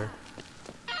down there.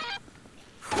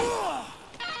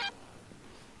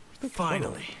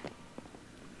 Finally.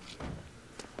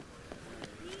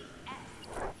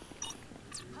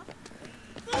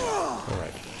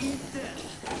 Alright.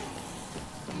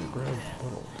 Underground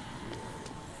tunnel.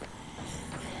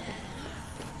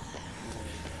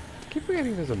 I keep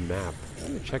forgetting there's a map. I'm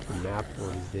gonna check the map one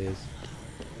of these days.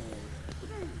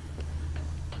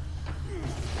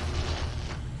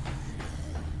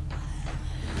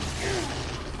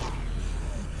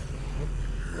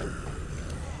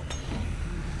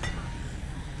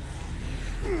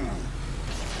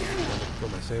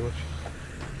 sandwich.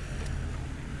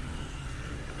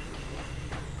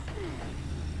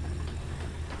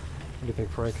 What do you think,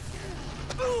 Frank?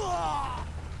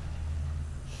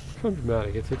 I'm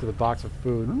dramatic. Gets hit to the box of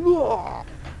food. Walk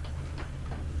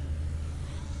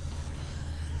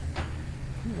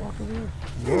over here.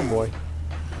 Oh boy.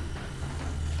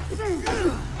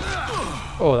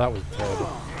 Oh, that was terrible.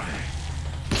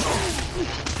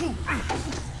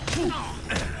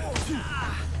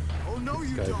 Oh no,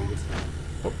 you Gotta be don't. good.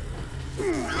 Oh.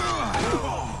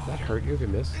 That hurt you if you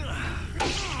missed?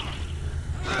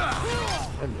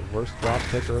 I'm the worst drop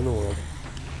kicker in the world.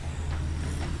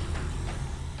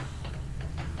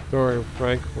 Don't worry,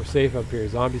 Frank. We're safe up here.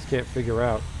 Zombies can't figure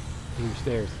out these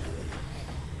stairs.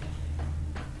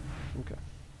 Okay.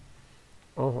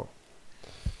 Uh-huh.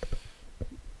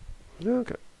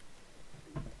 Okay.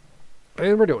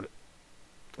 And we're doing it.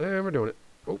 And we're doing it.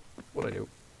 Oh, what'd I do?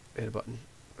 Hit a button.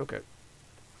 Okay.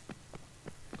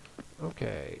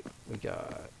 Okay. We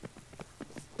got...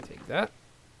 Take that.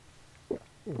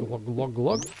 Glug, glug,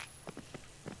 glug.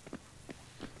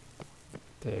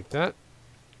 Take that.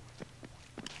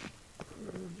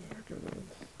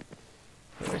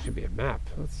 That should be a map.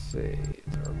 Let's see. Is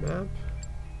there a map?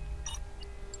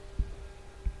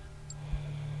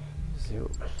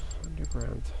 Zoom.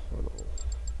 Underground tunnel.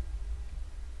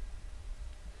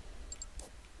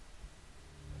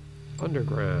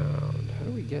 Underground. How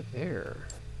do we get there?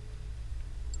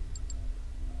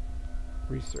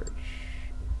 Research.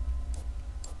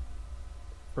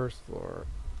 First floor.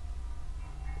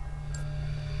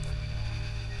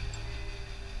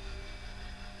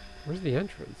 Where's the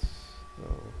entrance?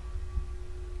 Oh.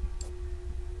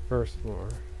 First floor.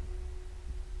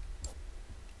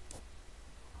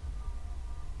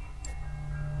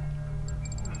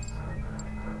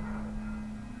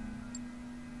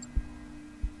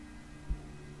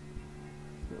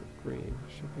 Green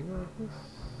shipping office.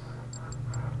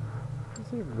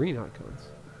 What's there green icons?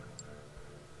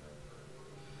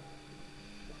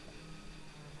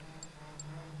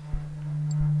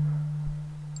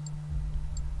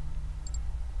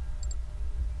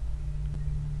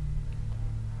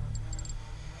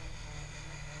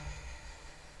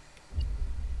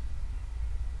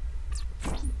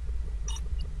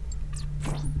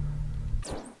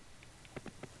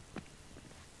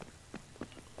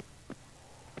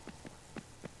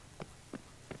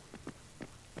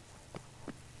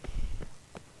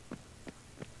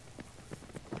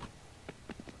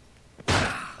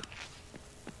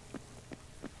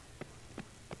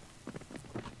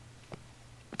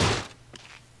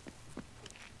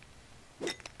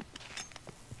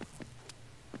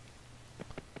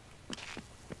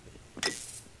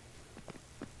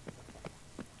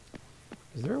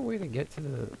 Is there a way to get to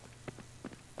the...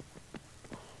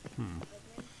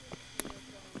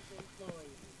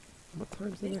 What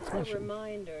time's the This next is a mission?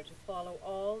 reminder to follow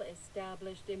all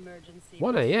established emergency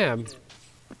 1 a.m. procedures.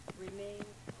 Remain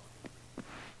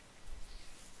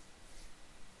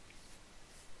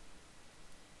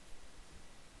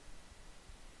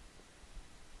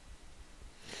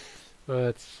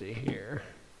Let's see here.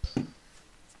 Is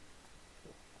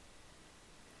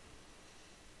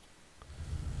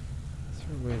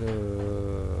there a way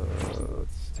to...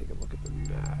 Let's take a look at the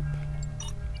map.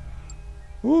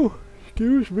 Ooh,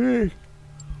 excuse me.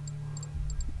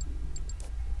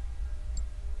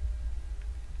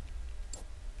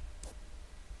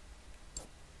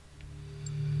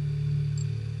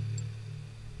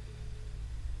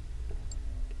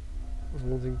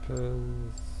 Holding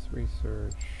pens,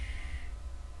 research.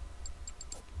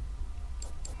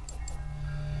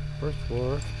 First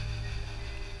floor.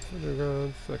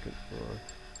 Underground, second floor.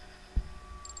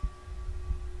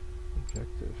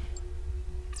 Objective.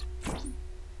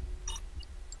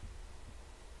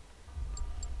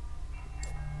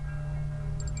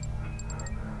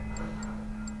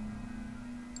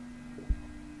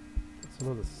 It's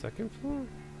on the second floor?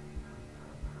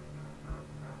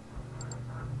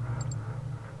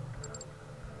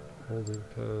 Holding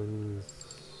pens.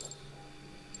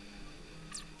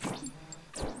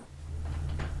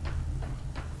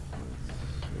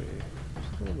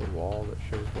 Still on the wall that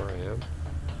shows where I am.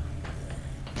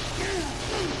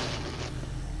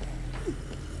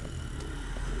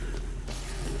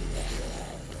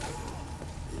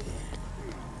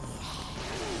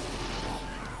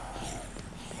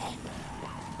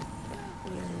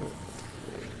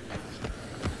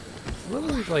 None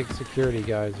of these like security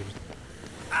guys are just...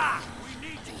 We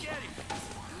need to get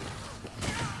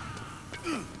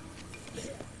him.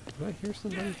 Did I hear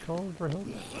somebody calling for help?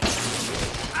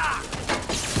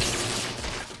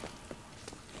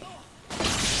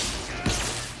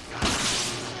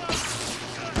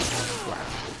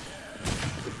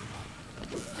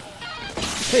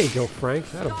 There you go,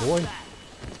 Frank. That a boy.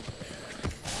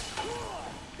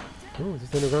 Oh, is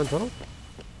this underground tunnel?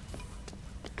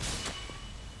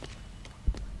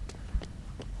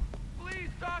 Please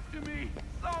talk to me,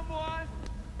 someone.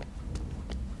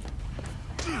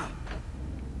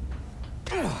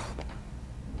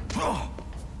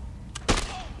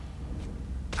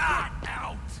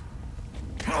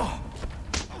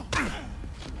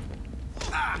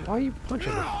 Why are you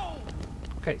punching me?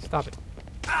 Okay, stop it.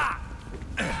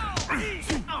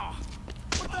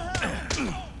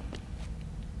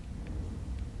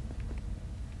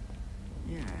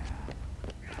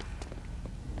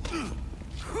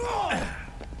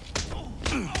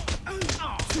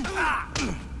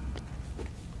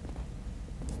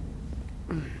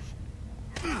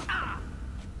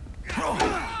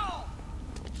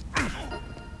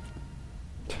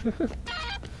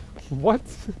 What?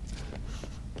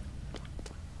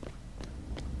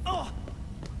 Wow.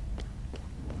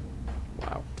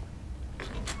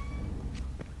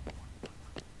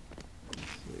 Let's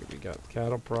see, we got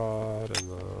cattle prod and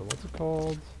what's it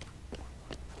called?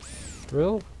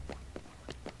 Drill?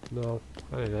 No,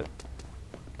 that ain't it.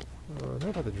 How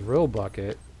about the drill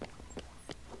bucket?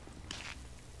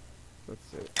 Let's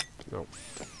see. No.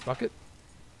 Bucket?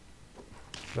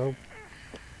 No.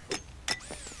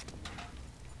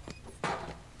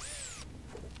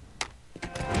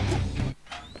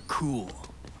 Cool.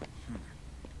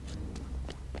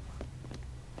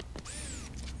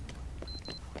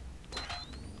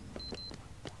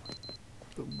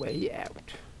 The way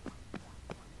out. I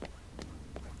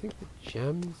think the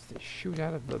gems that shoot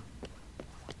out of the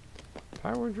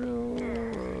power drill. No, I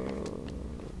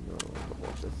don't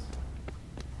want this.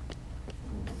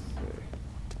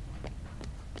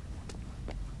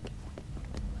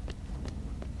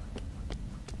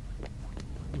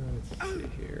 Let's see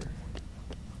here.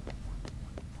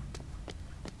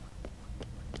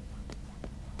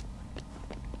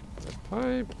 That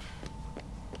pipe.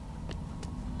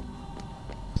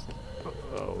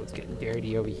 Uh-oh, it's getting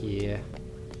dirty over here.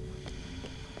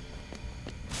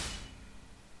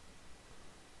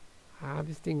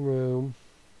 Harvesting room.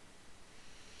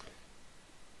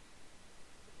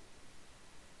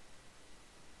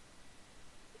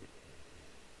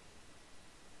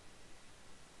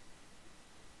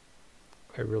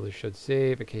 I really should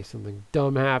save in case something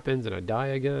dumb happens and I die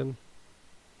again.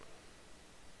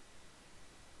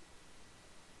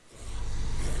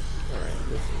 Alright,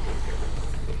 this is good.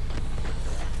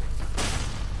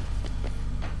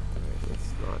 Alright,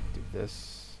 let's not do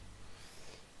this.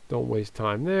 Don't waste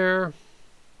time there.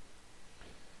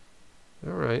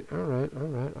 Alright, alright,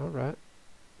 alright, alright.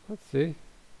 Let's see.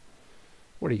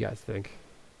 What do you guys think?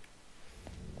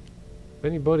 If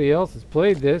anybody else has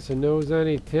played this and knows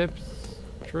any tips,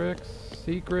 tricks,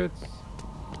 secrets.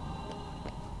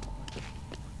 I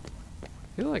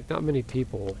feel like not many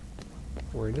people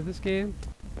were into this game.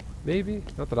 Maybe?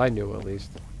 Not that I knew, at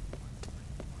least.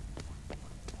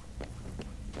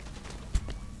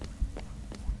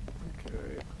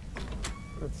 Okay.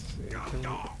 Let's see. Can we,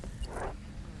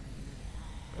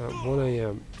 at 1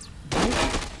 a.m. Why is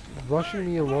it rushing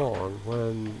me along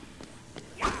when...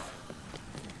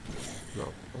 No,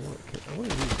 I want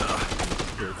to use that.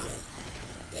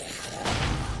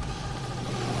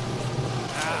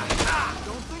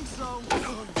 Don't think so.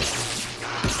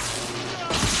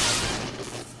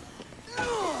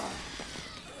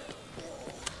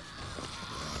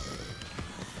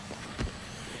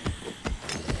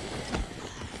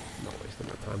 Not wasting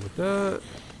my time with that.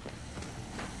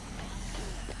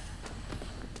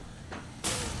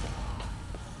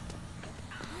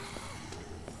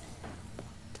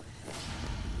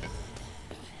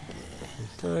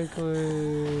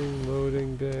 Recycling,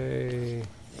 loading bay,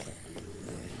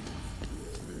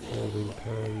 holding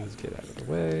pens, get out of the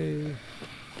way.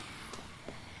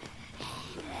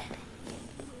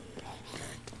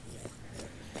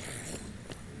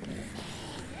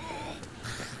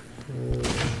 Let's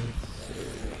see.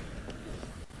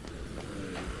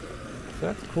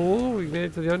 That's cool, we made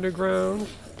it to the underground.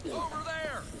 Over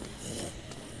there.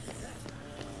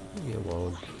 Leave me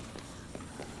alone.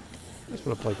 I just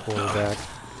want to play quarterback.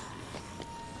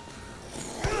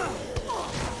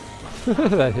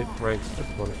 That hit Frank.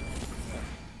 That's funny.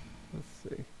 Let's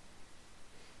see.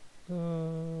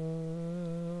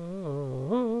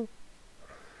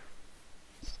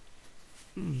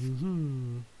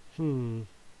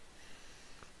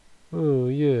 Oh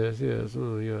yes, yes,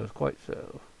 oh yes, quite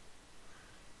so.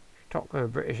 Talking a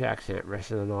British accent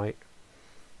rest of the night.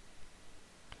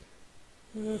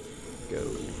 Let's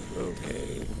go.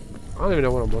 Okay. I don't even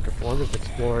know what I'm looking for. I'm just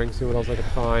exploring, see what else I can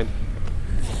find.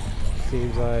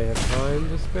 seems I have time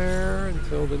to spare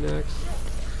until the next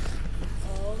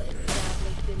All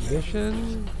established in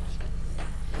mission.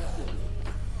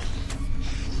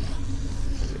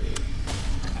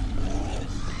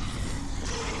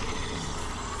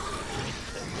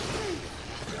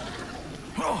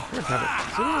 Does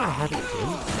anyone have it in?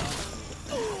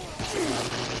 I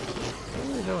don't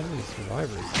really know how many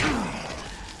survivors.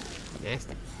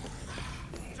 Nasty.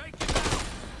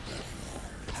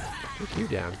 Take you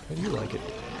down. How do you like it?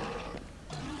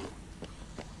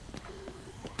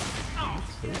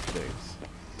 What's those things?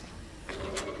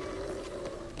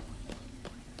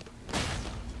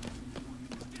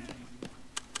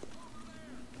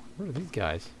 What are these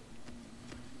guys?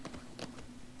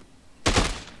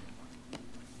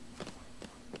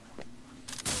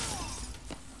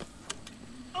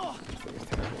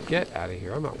 Get out of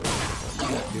here. I'm not waiting for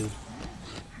that dude.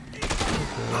 Okay.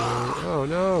 Oh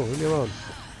no, leave me alone.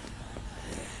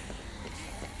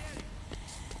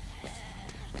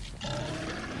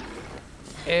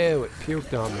 Ew, it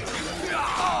puked on me.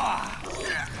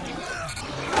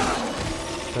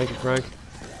 Thank you, Frank.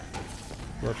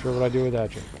 Not sure what I'd do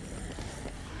without you.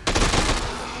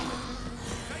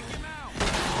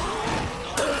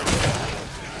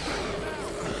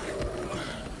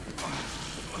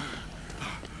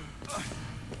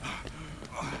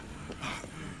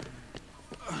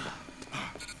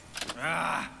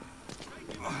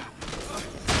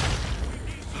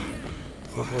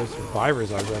 Hopefully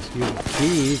survivors I rescued with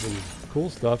keys and cool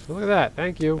stuff. Look at that.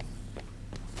 Thank you.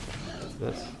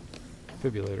 This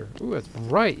defibrillator. Ooh, that's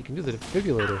right. You can do the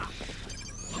defibrillator.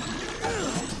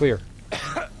 Clear.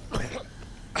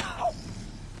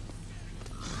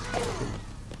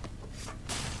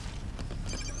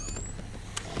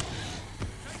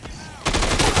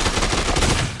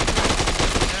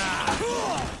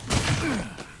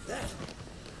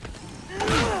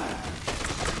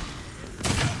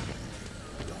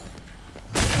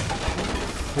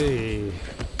 See.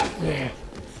 Yeah.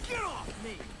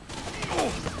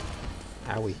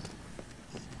 Owie.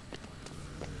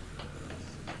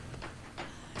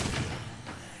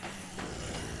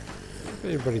 If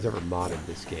anybody's ever modded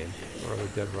this game, or other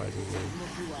Dead Rising game.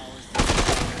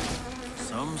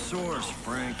 Some source,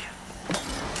 Frank.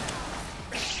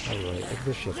 Alright, exit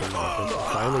the shipping office. We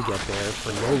finally get there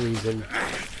for no reason.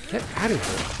 Get out of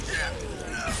here.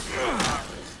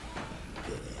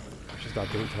 Just not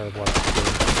getting tired of watching the game.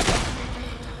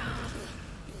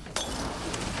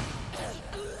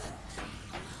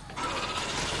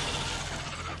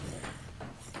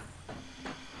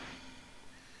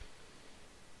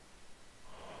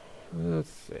 Let's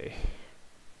see.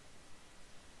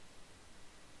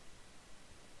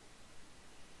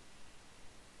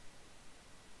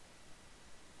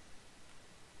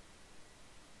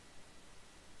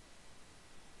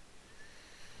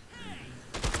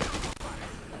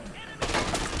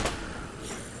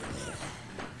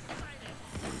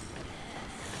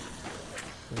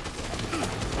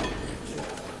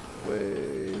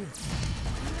 Way.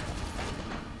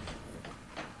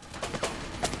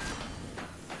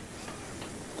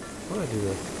 Why do I do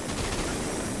this?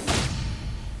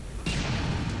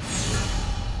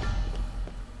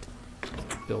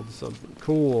 Build something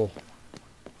cool.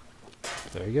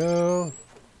 There you go.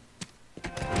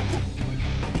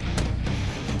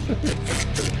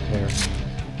 There.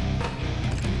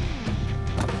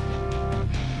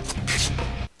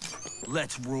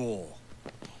 Let's roll.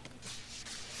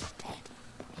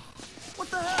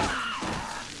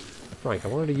 Frank, I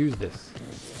wanted to use this.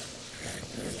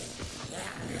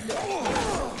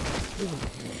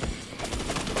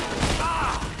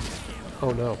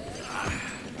 Oh no.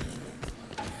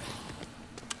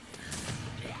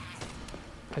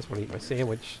 I just want to eat my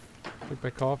sandwich. Drink my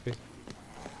coffee.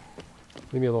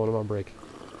 Leave me alone, I'm on break.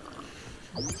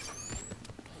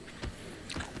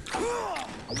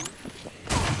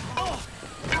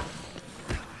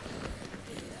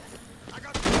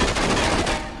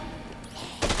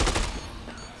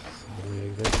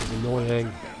 This is annoying.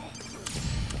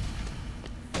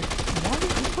 Why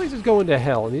this place is going to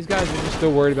hell and these guys are just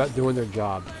still worried about doing their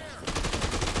job?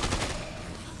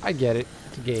 I get it,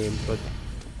 it's a game, but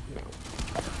you know,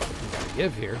 you gotta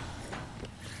give here.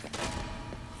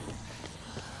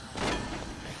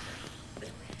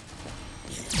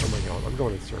 Oh my god, I'm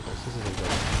going in circles. This isn't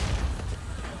good.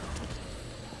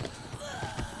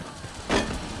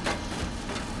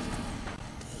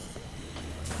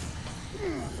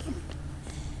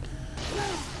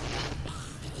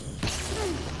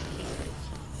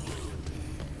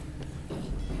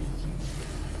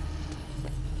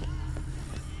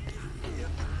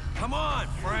 Come on,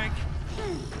 Frank.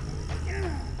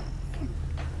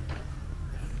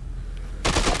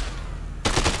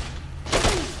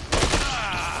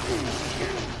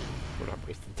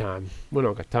 time. We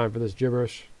don't got time for this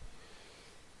gibberish.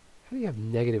 How do you have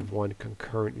 -1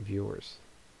 concurrent viewers?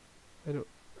 I don't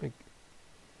like.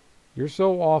 You're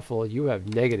so awful. You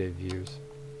have negative views.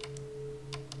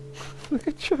 Look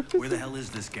at Chuck. Where the hell is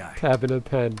this guy? Tapping a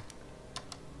pen.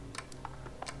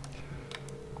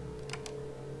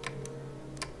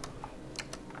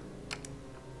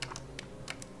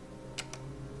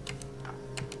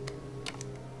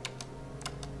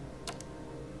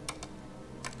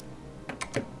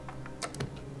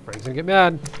 Frank's gonna get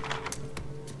mad.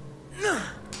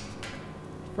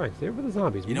 Frank, stay over the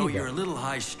zombies. You We know, need you're that. a little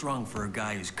high-strung for a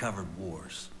guy who's covered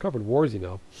wars. Covered wars, you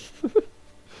know.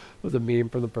 Was a meme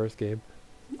from the first game.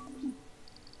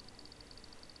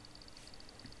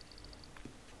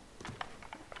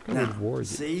 Covered Now, wars.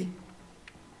 see?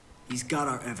 He's got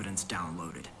our evidence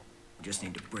downloaded. We just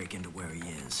need to break into where he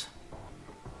is.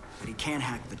 But he can't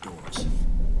hack the doors.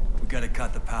 We gotta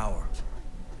cut the power.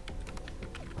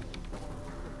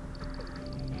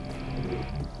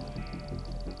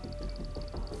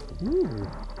 Ooh.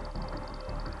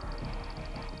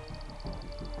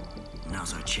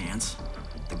 Now's our chance.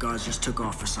 The guards just took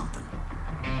off for something.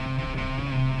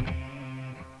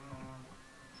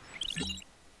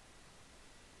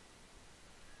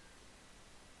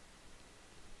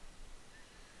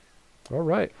 All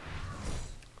right.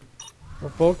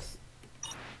 Well, folks,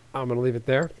 I'm going to leave it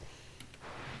there.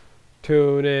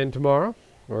 Tune in tomorrow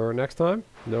or next time.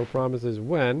 No promises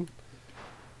when.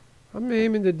 I'm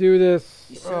aiming to do this.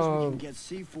 He says we can get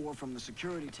C4 from the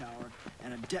security tower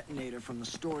and a detonator from the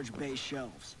storage bay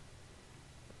shelves.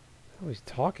 Oh, he's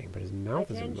talking, but his mouth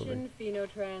isn't moving. Attention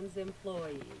Phenotrans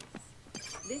employees.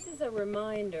 This is a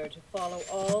reminder to follow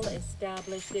all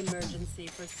established emergency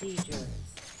procedures.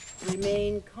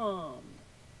 Remain calm.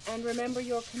 And remember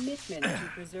your commitment to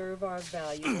preserve our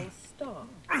valuable stock.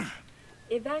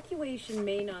 Evacuation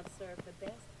may not serve the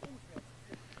best interests.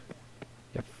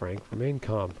 Yep, Frank, remain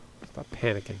calm. Stop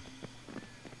panicking.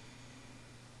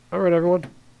 All right, everyone.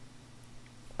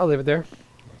 I'll leave it there.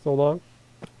 So long.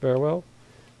 Farewell.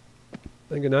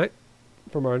 And good night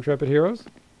from our intrepid heroes,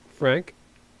 Frank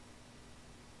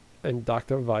and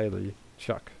Dr. Viley,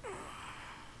 Chuck.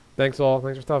 Thanks all.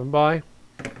 Thanks for stopping by.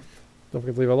 Don't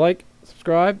forget to leave a like,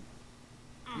 subscribe.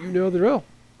 You know the drill.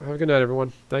 Have a good night,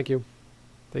 everyone. Thank you.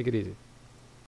 Take it easy.